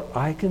 again, for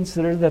I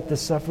consider that the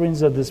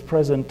sufferings of this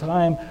present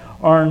time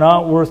are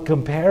not worth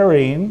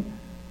comparing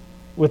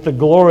with the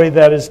glory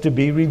that is to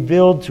be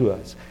revealed to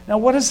us. Now,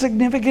 what a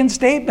significant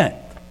statement.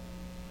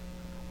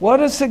 What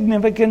a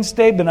significant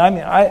statement. I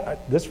mean,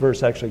 this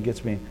verse actually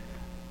gets me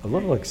a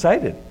little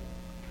excited.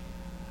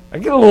 I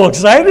get a little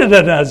excited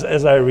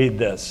as I read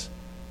this.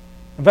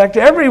 In fact,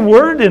 every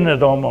word in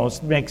it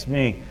almost makes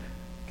me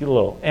get a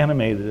little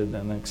animated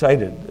and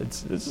excited.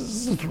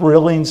 It's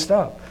thrilling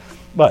stuff.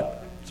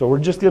 So we're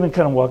just going to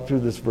kind of walk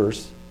through this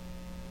verse.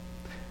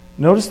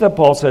 Notice that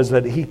Paul says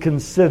that he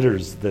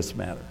considers this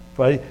matter.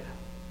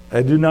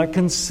 I do not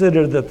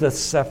consider that the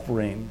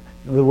suffering,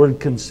 the word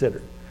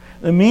consider.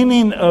 The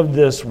meaning of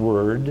this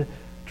word,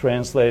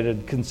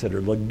 translated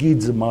consider,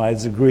 logizomai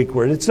is the Greek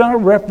word. It's not a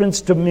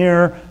reference to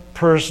mere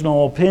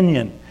personal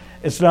opinion.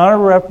 It's not a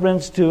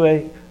reference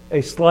to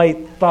a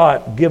slight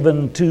thought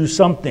given to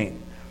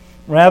something.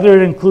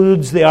 Rather, it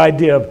includes the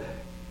idea of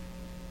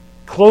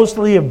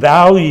closely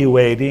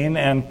evaluating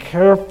and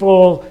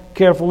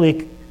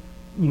carefully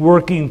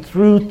working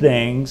through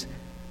things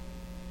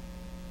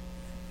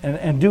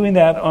and doing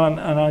that on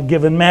a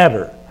given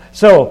matter.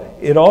 So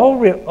it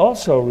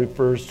also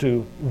refers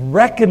to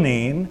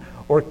reckoning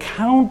or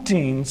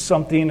counting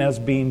something as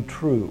being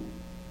true.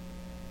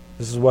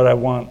 This is what I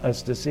want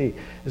us to see.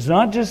 It's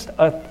not just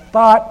a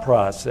thought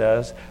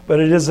process, but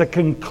it is a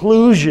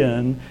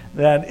conclusion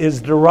that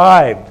is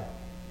derived.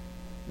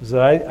 So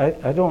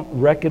I don't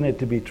reckon it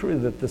to be true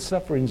that the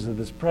sufferings of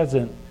this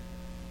present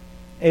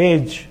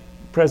age,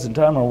 present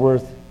time, are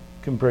worth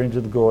comparing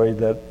to the glory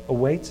that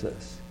awaits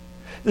us.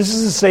 This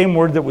is the same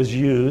word that was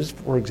used,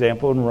 for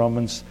example, in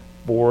Romans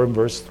 4 and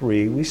verse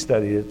 3. We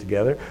studied it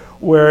together,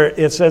 where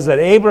it says that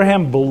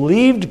Abraham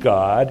believed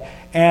God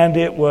and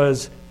it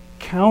was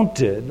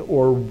counted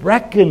or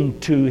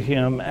reckoned to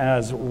him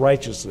as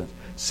righteousness.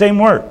 Same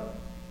word.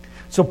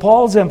 So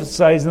Paul's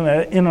emphasizing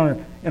that in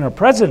our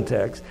present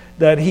text,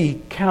 that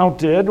he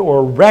counted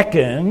or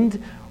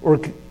reckoned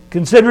or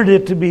considered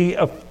it to be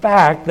a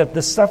fact that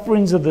the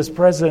sufferings of this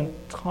present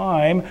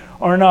time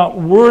are not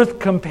worth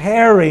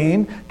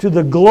comparing to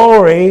the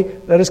glory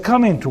that is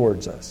coming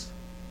towards us.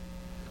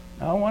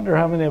 Now, I wonder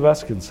how many of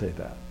us can say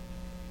that.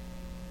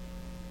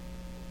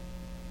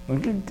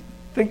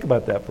 Think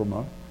about that for a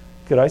moment.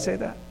 Could I say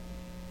that?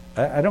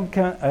 I don't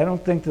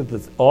think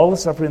that all the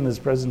suffering in this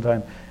present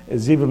time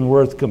is even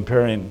worth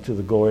comparing to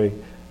the glory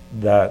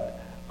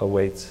that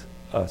awaits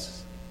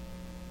us.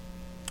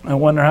 I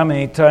wonder how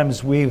many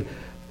times we've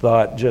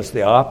thought just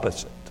the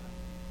opposite.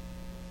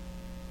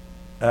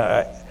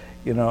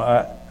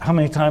 How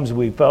many times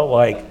we felt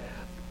like,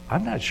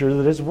 I'm not sure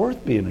that it's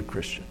worth being a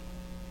Christian.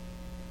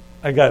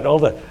 I got all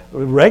the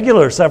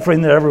regular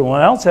suffering that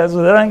everyone else has,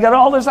 and then I got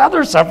all this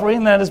other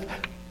suffering that is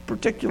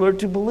particular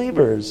to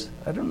believers.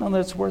 I don't know that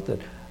it's worth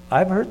it.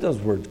 I've heard those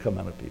words come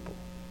out of people.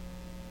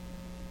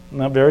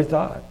 Not very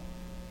thought.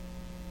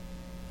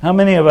 How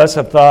many of us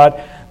have thought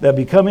that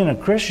becoming a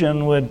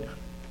Christian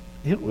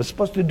was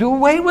supposed to do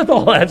away with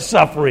all that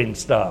suffering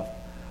stuff?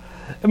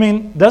 I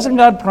mean, doesn't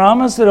God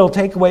promise that He'll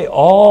take away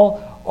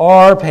all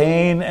our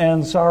pain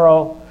and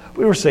sorrow?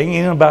 We were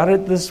singing about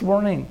it this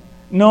morning.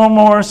 No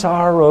more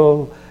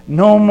sorrow,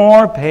 no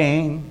more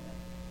pain.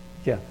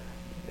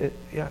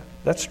 Yeah,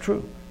 that's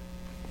true.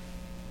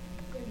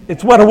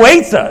 It's what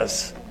awaits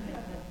us.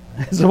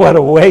 It's what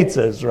awaits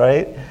us,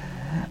 right?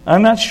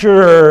 I'm not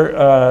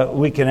sure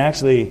we can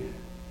actually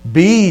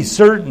be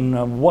certain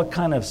of what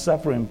kind of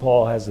suffering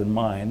Paul has in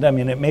mind. I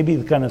mean, it may be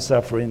the kind of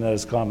suffering that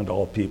is common to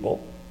all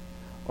people,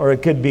 or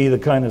it could be the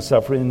kind of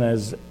suffering that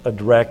is a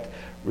direct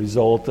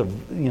result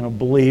of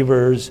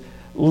believers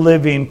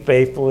living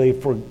faithfully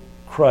for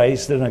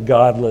Christ in a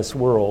godless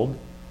world.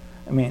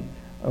 I mean,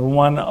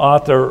 one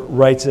author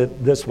writes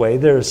it this way: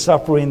 there is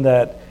suffering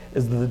that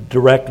is the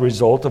direct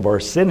result of our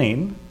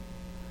sinning,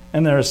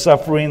 and there is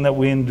suffering that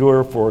we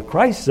endure for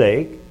Christ's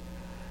sake,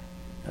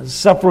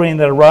 suffering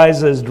that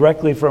arises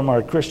directly from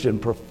our Christian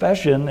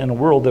profession in a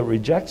world that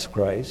rejects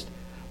Christ.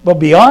 But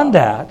beyond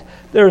that,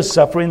 there is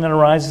suffering that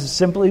arises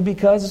simply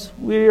because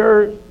we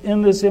are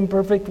in this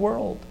imperfect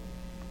world.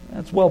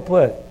 That's well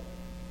put.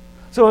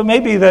 So it may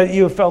be that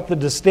you have felt the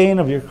disdain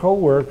of your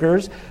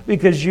coworkers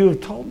because you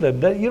have told them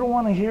that you don't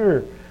want to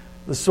hear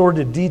the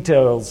sordid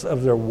details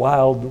of their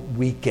wild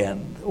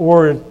weekend,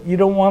 or you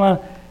don't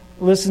want to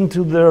listen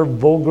to their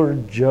vulgar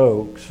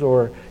jokes,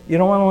 or you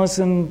don't want to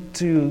listen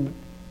to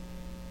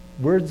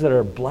words that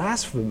are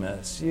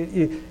blasphemous.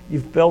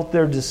 You felt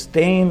their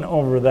disdain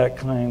over that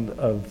kind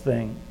of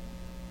thing.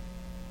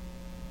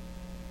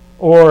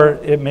 Or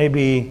it may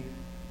be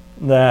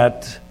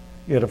that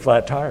you had a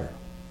flat tire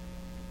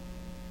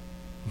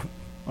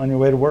on your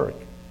way to work.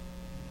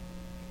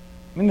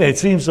 I mean, they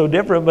seem so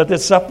different, but the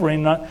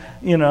suffering, all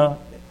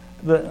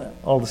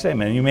the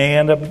same. And you may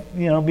end up,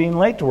 being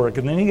late to work,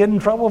 and then you get in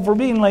trouble for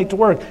being late to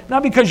work.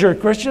 Not because you're a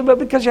Christian, but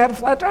because you had a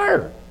flat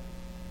tire.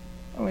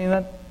 I mean,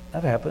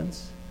 that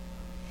happens.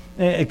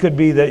 It could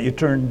be that you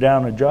turned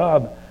down a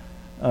job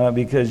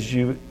because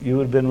you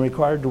would have been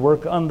required to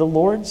work on the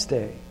Lord's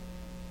Day.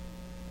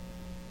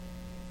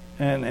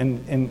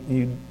 And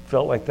you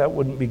felt like that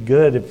wouldn't be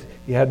good if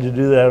you had to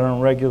do that on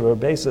a regular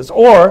basis.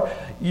 Or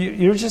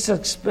you're just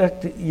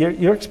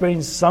you're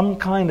experiencing some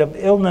kind of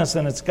illness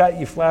and it's got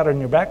you flat on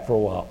your back for a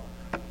while,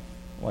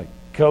 like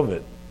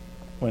COVID,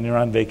 when you're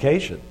on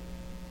vacation.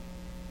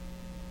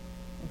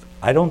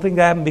 I don't think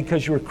that happened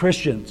because you were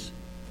Christians.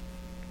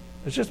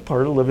 It's just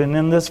part of living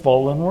in this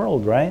fallen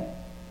world, right?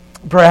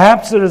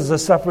 Perhaps it is the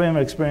suffering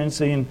of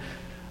experiencing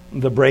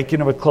the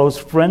breaking of a close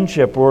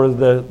friendship, or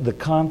the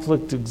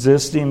conflict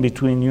existing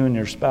between you and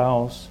your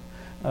spouse,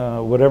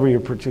 whatever your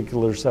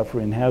particular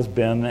suffering has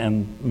been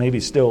and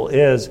maybe still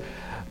is.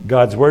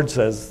 God's Word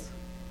says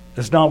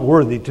it's not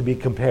worthy to be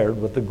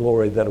compared with the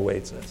glory that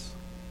awaits us.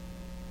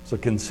 So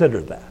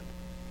consider that.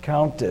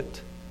 Count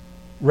it.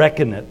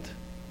 Reckon it.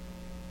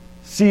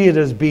 See it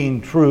as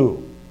being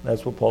true.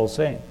 That's what Paul's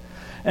saying.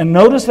 And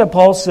notice that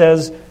Paul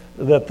says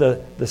that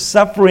the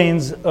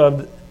sufferings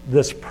of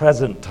this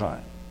present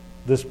time,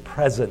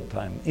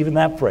 even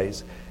that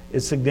phrase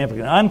is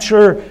significant. I'm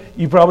sure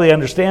you probably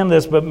understand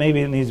this, but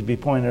maybe it needs to be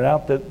pointed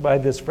out that by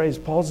this phrase,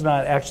 Paul's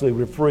not actually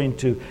referring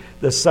to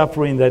the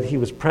suffering that he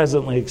was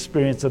presently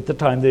experiencing at the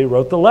time that he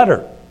wrote the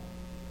letter.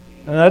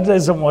 And that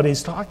isn't what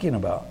he's talking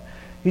about.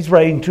 He's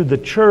writing to the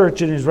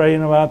church, and he's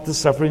writing about the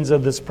sufferings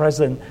of this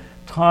present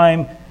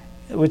time,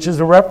 which is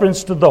a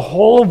reference to the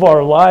whole of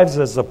our lives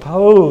as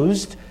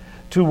opposed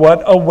to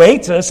what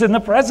awaits us in the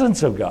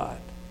presence of God.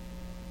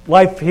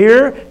 Life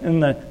here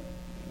and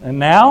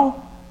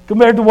now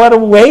compared to what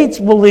awaits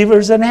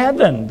believers in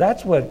heaven.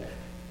 That's what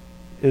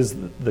is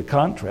the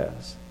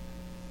contrast.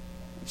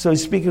 So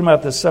he's speaking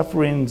about the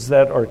sufferings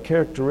that are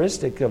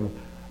characteristic of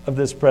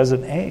this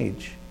present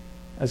age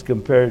as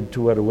compared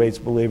to what awaits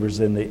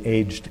believers in the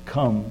age to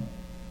come.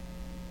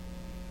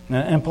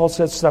 And Paul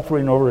sets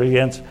suffering over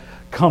against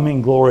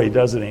coming glory,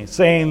 doesn't he?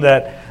 Saying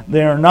that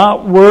they are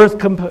not worth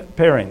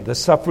comparing. The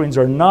sufferings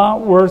are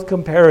not worth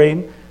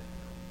comparing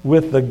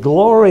with the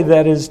glory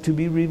that is to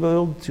be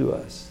revealed to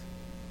us.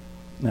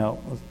 Now,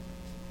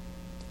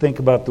 think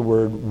about the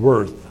word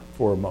worth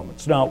for a moment.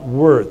 It's not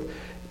worth.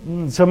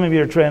 Some of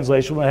your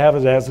translation will have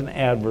it as an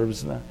adverb.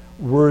 It's not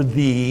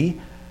worthy,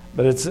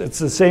 but it's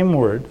the same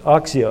word,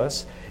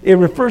 axios. It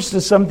refers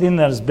to something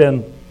that has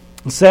been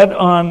set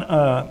on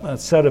a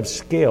set of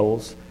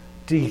scales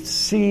to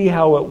see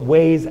how it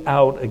weighs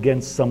out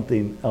against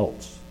something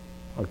else.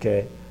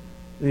 Okay?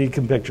 You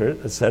can picture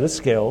it, a set of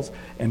scales,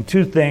 and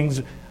two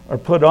things are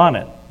put on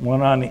it,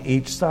 one on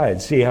each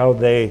side. See how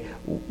they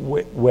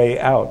weigh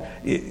out.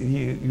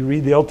 You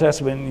read the Old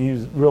Testament and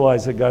you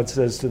realize that God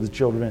says to the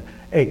children,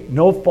 hey,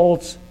 no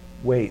false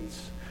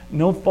weights,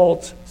 no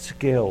false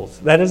scales.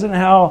 That isn't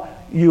how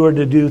you are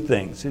to do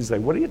things. He's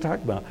like, what are you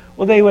talking about?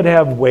 Well, they would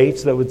have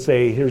weights that would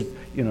say, here's,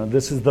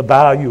 this is the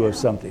value of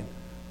something.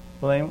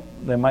 Well,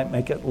 they might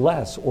make it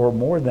less or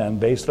more than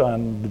based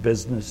on the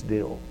business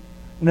deal.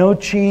 No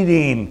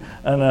cheating,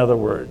 in other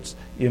words.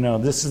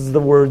 This is the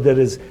word that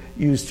is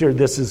used here.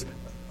 This is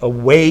a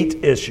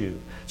weight issue.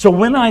 So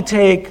when I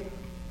take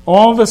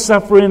all the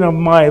suffering of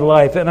my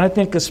life, and I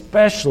think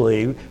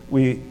especially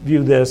we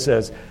view this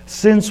as,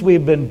 since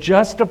we've been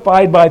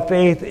justified by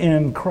faith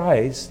in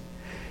Christ,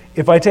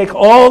 if I take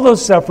all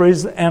those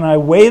sufferings and I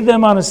weigh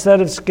them on a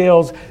set of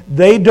scales,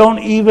 they don't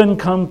even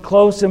come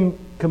close in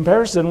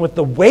comparison with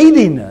the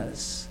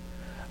weightiness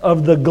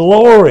of the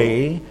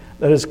glory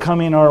that is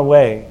coming our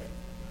way.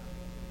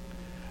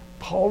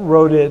 Paul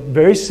wrote it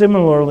very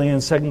similarly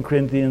in 2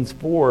 Corinthians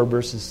 4,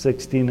 verses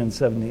 16 and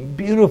 17.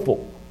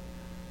 Beautiful.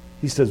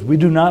 He says, we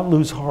do not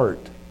lose heart.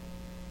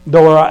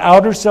 Though our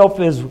outer self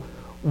is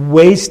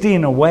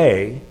wasting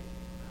away,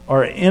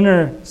 our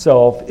inner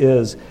self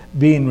is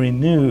being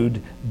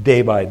renewed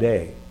day by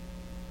day.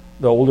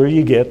 The older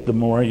you get, the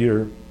more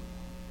you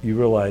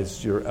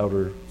realize your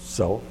outer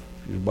self,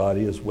 your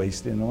body is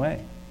wasting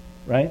away.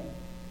 Right?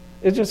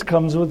 It just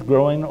comes with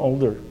growing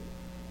older.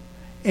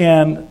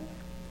 And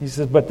he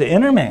says, but the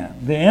inner man,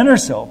 the inner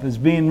self, is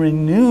being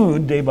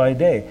renewed day by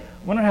day.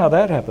 I wonder how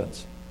that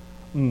happens.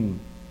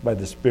 By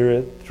the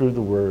Spirit, through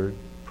the Word,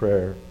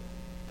 prayer,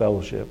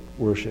 fellowship,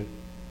 worship,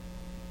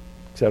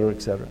 etc.,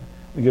 etc.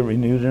 We get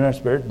renewed in our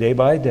spirit day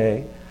by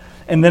day.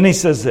 And then he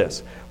says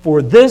this,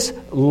 for this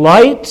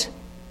light,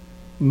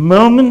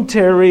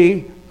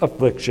 momentary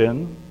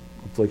affliction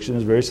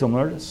is very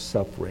similar to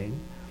suffering,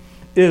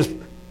 is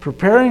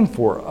preparing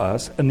for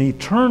us an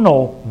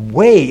eternal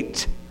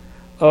weight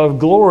of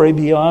glory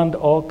beyond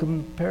all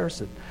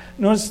comparison.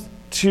 Notice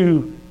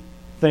two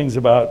things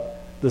about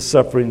the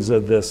sufferings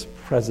of this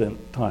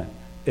present time.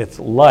 It's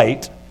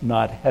light,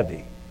 not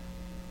heavy.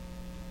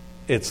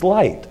 It's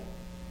light.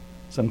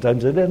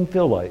 Sometimes it doesn't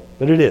feel light,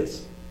 but it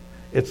is.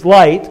 It's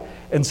light.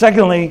 And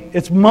secondly,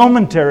 it's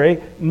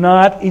momentary,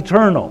 not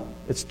eternal.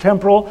 It's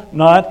temporal,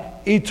 not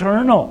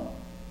eternal.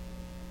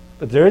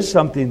 But there is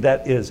something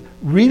that is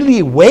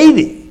really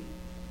weighty.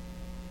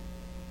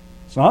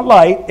 It's not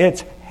light,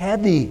 it's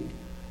heavy.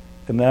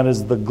 And that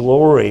is the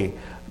glory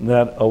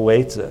that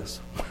awaits us.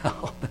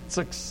 Wow,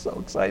 that's so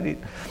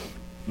exciting.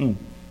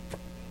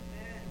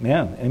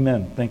 Man,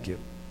 amen. Thank you.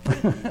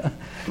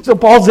 So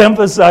Paul's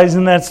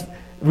emphasizing that's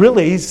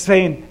really, he's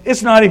saying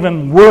it's not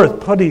even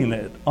worth putting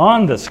it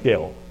on the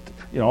scale.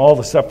 All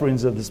the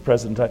sufferings of this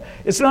present time.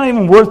 It's not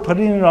even worth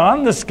putting it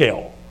on the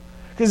scale.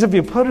 Because if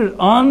you put it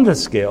on the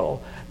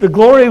scale, the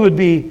glory would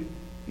be,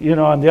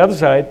 on the other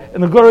side,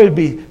 and the glory would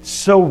be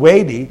so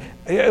weighty,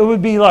 it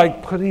would be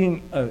like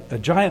putting a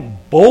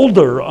giant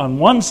boulder on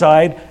one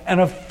side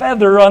and a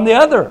feather on the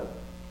other.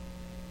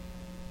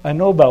 I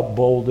know about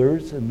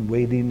boulders and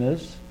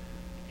weightiness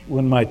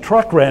when my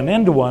truck ran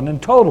into one and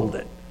totaled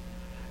it.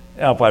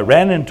 Now, if I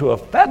ran into a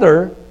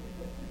feather,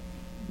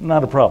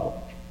 not a problem.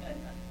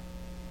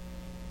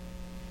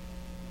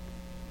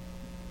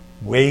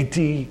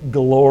 Weighty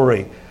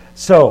glory.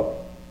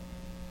 So,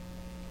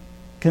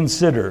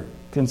 compare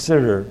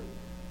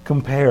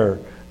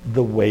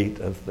the weight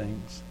of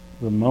things.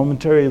 The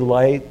momentary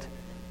light,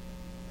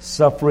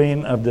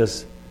 suffering of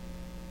this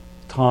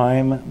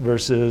time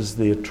versus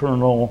the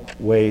eternal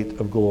weight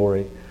of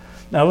glory.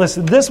 Now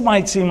listen, this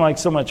might seem like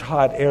so much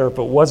hot air if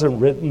it wasn't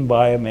written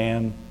by a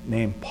man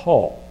named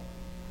Paul,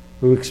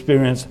 who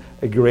experienced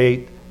a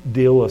great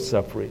deal of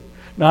suffering.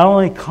 Not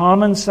only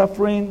common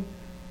suffering,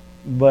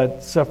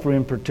 but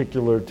suffering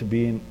particular to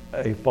being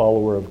a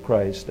follower of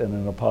Christ and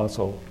an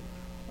apostle,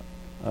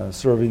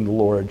 serving the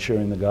Lord,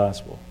 sharing the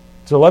gospel.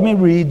 So let me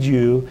read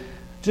you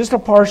just a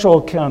partial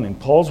accounting,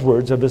 Paul's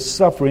words of his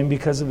suffering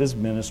because of his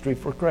ministry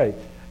for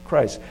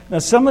Christ. Now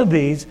some of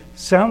these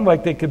sound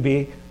like they could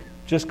be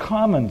just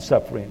common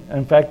suffering.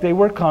 In fact, they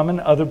were common,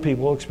 other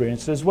people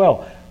experienced as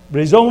well. But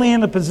he's only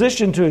in a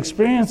position to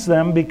experience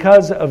them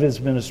because of his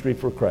ministry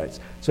for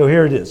Christ. So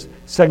here it is,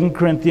 2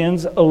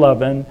 Corinthians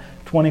 11,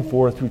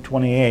 24 through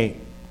 28.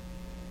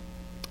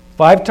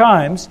 5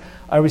 times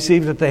I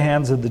received at the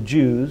hands of the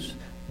Jews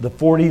the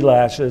 40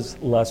 lashes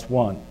less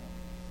one.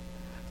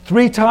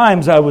 3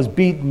 times I was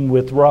beaten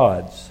with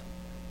rods.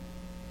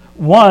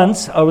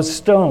 Once I was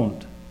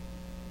stoned.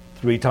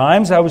 3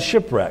 times I was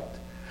shipwrecked.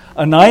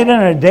 A night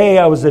and a day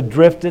I was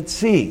adrift at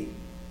sea.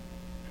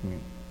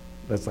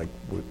 That's like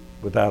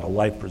without a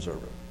life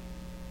preserver.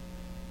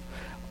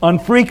 On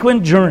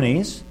frequent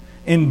journeys,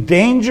 in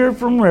danger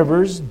from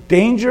rivers,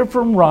 danger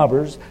from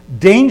robbers,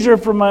 danger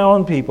from my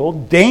own people,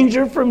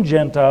 danger from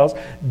Gentiles,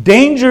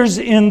 dangers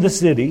in the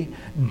city,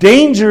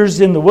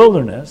 dangers in the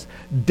wilderness,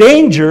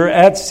 danger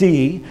at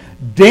sea,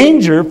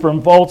 danger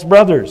from false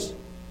brothers.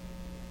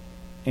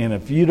 And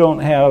if you don't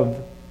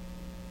have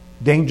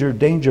danger,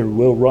 danger,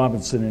 Will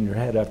Robinson in your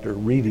head after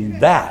reading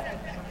that,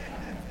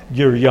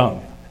 you're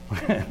young.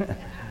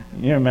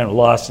 You remember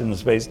Lost in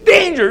Space.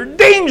 Danger,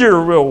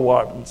 danger, Will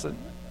Robinson.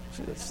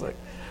 It's like,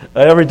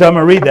 every time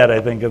I read that, I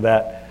think of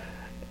that.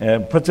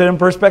 And it puts it in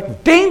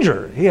perspective.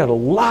 Danger. He had a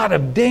lot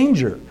of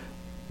danger.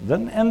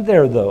 Doesn't end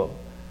there, though.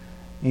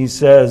 He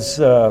says,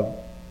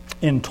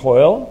 in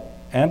toil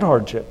and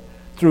hardship,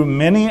 through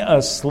many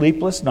a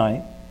sleepless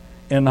night,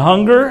 in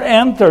hunger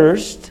and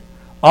thirst,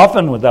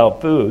 often without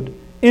food,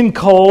 in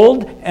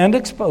cold and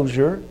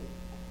exposure,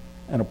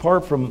 and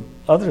apart from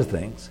other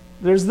things,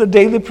 there's the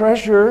daily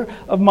pressure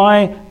of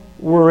my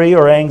worry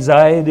or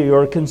anxiety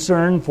or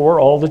concern for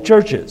all the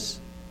churches.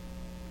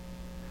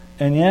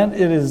 And yet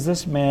it is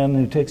this man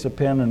who takes a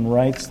pen and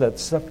writes that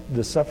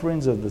the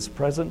sufferings of this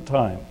present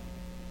time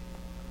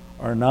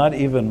are not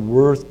even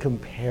worth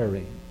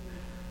comparing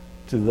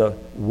to the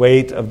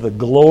weight of the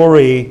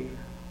glory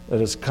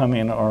that is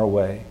coming our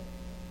way.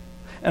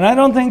 And I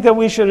don't think that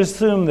we should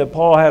assume that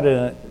Paul had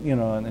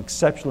an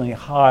exceptionally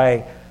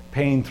high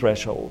pain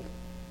threshold,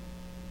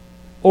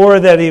 or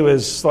that he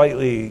was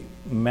slightly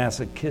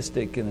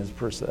masochistic in his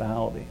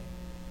personality.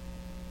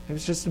 He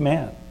was just a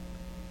man.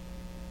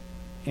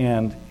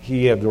 And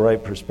he had the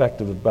right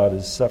perspective about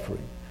his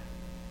suffering.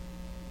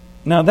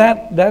 Now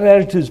that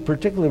attitude is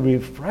particularly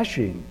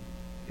refreshing.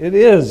 It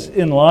is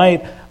in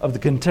light of the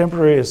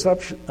contemporary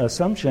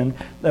assumption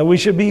that we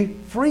should be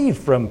free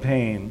from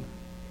pain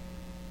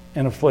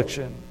and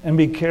affliction and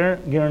be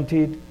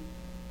guaranteed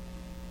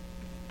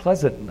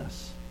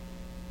pleasantness.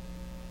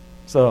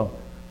 So,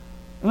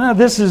 now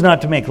this is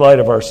not to make light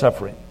of our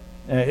suffering.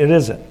 It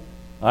isn't.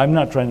 I'm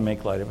not trying to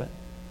make light of it.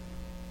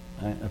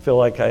 I feel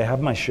like I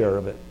have my share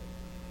of it.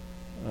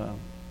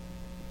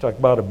 Talk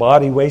about a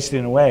body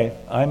wasting away.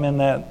 I'm in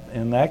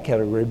that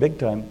category big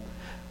time.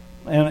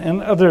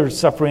 And other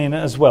suffering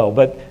as well.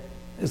 But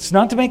it's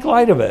not to make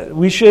light of it.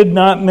 We should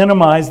not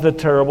minimize the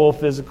terrible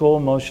physical,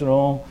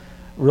 emotional,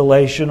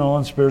 relational,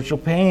 and spiritual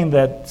pain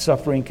that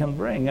suffering can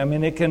bring. I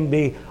mean, it can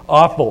be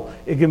awful.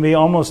 It can be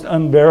almost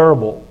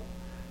unbearable.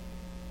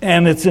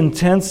 And its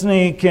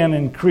intensity can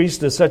increase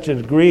to such a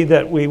degree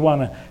that we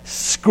want to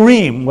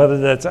scream, whether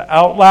that's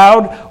out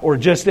loud or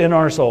just in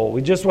our soul.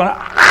 We just want to,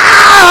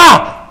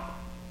 ah!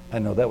 I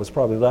know that was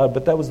probably loud,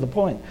 but that was the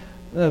point.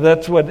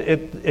 That's what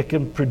it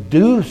can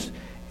produce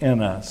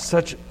in us,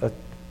 such a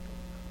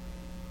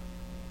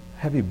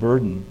heavy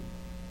burden.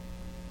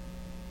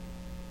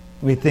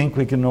 We think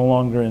we can no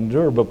longer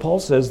endure, but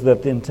Paul says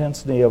that the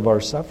intensity of our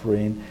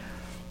suffering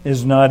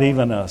is not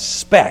even a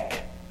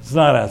speck. It's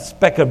not a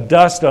speck of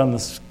dust on the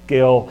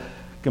scale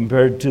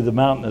compared to the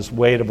mountainous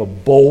weight of a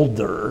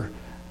boulder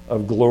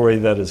of glory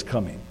that is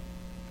coming.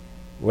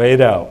 Weigh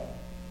it out.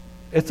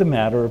 It's a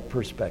matter of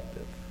perspective.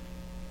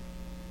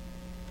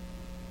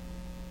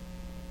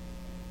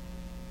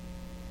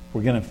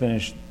 We're going to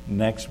finish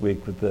next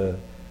week with the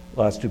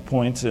last 2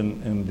 points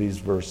in these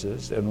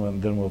verses,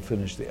 and then we'll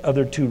finish the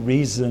other 2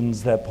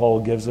 reasons that Paul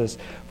gives us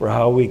for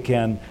how we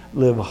can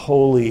live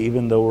holy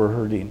even though we're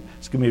hurting.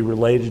 It's going to be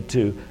related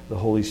to the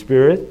Holy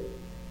Spirit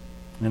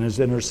and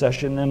His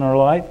intercession in our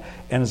life,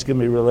 and it's going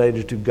to be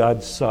related to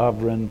God's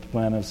sovereign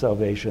plan of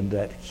salvation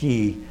that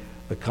He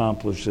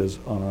accomplishes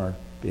on our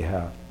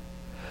behalf.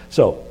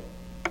 So,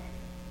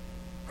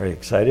 are you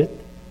excited?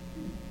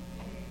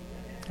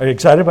 Are you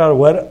excited about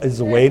what is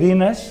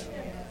awaiting us?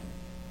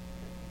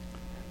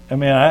 I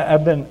mean,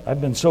 I've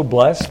been so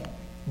blessed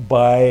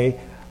by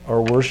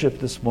our worship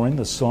this morning,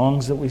 the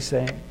songs that we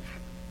sang,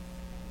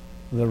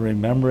 the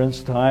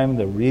remembrance time,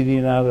 the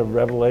reading out of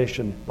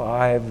Revelation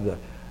 5,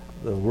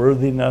 the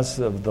worthiness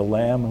of the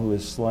Lamb who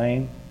is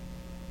slain,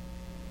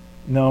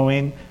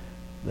 knowing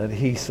that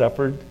He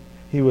suffered.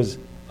 He was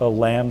a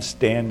lamb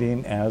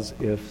standing as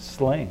if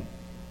slain.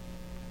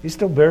 He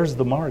still bears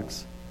the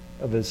marks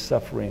of His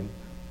suffering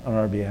on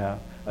our behalf.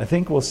 I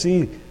think we'll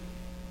see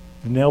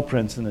the nail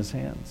prints in His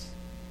hands.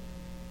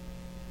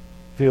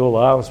 If He'll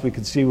allow us, we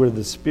could see where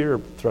the spear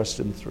thrust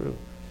Him through.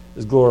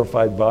 His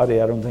glorified body,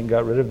 I don't think,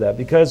 got rid of that,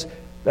 because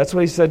that's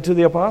what He said to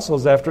the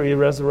apostles after He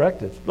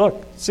resurrected.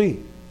 Look, see,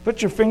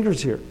 put your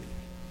fingers here.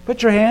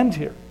 Put your hand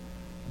here.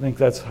 I think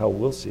that's how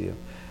we'll see Him.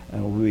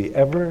 And will we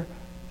ever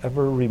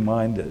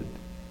reminded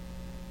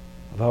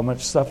of how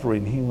much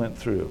suffering He went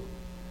through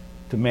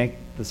to make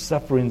the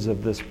sufferings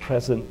of this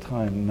present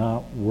time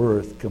not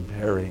worth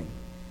comparing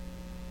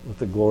with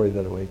the glory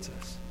that awaits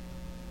us.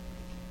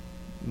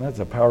 And that's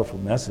a powerful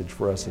message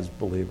for us as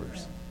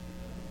believers.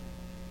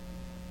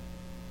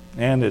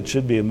 And it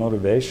should be a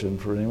motivation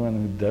for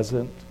anyone who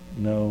doesn't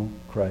know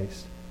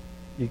Christ.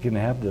 You can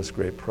have this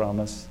great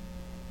promise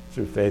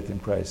through faith in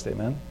Christ.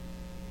 Amen?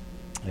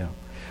 Yeah.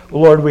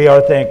 Well, Lord, we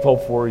are thankful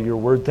for your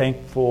word,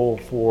 thankful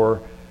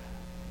for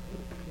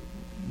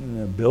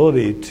the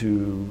ability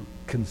to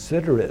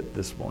consider it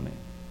this morning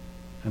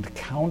and to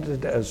count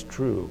it as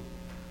true,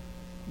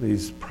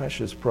 these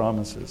precious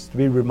promises, to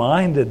be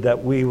reminded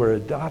that we were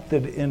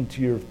adopted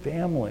into your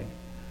family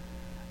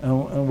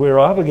and we're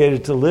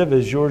obligated to live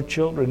as your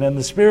children. And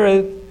the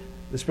Spirit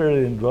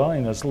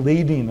indwelling us,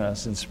 leading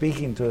us and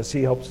speaking to us,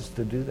 He helps us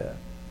to do that.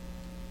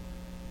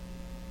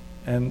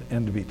 And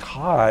to be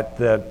taught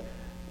that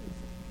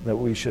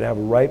we should have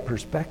a right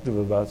perspective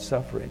about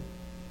suffering.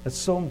 That's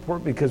so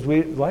important because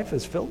life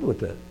is filled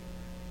with it.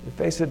 We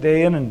face it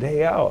day in and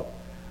day out.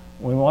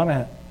 We want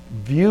to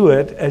view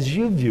it as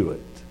you view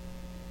it.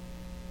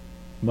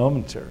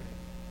 Momentary,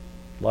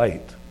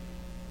 light,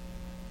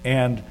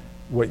 and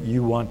what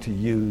you want to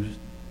use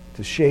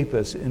to shape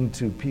us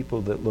into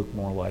people that look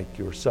more like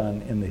your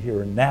Son in the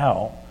here and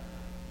now,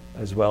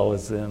 as well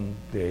as in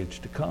the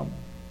age to come.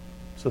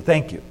 So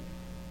thank you.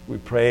 We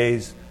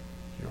praise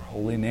your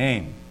holy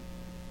name.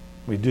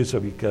 We do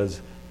so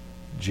because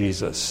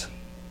Jesus,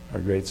 our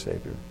great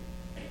Savior.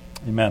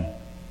 Amen.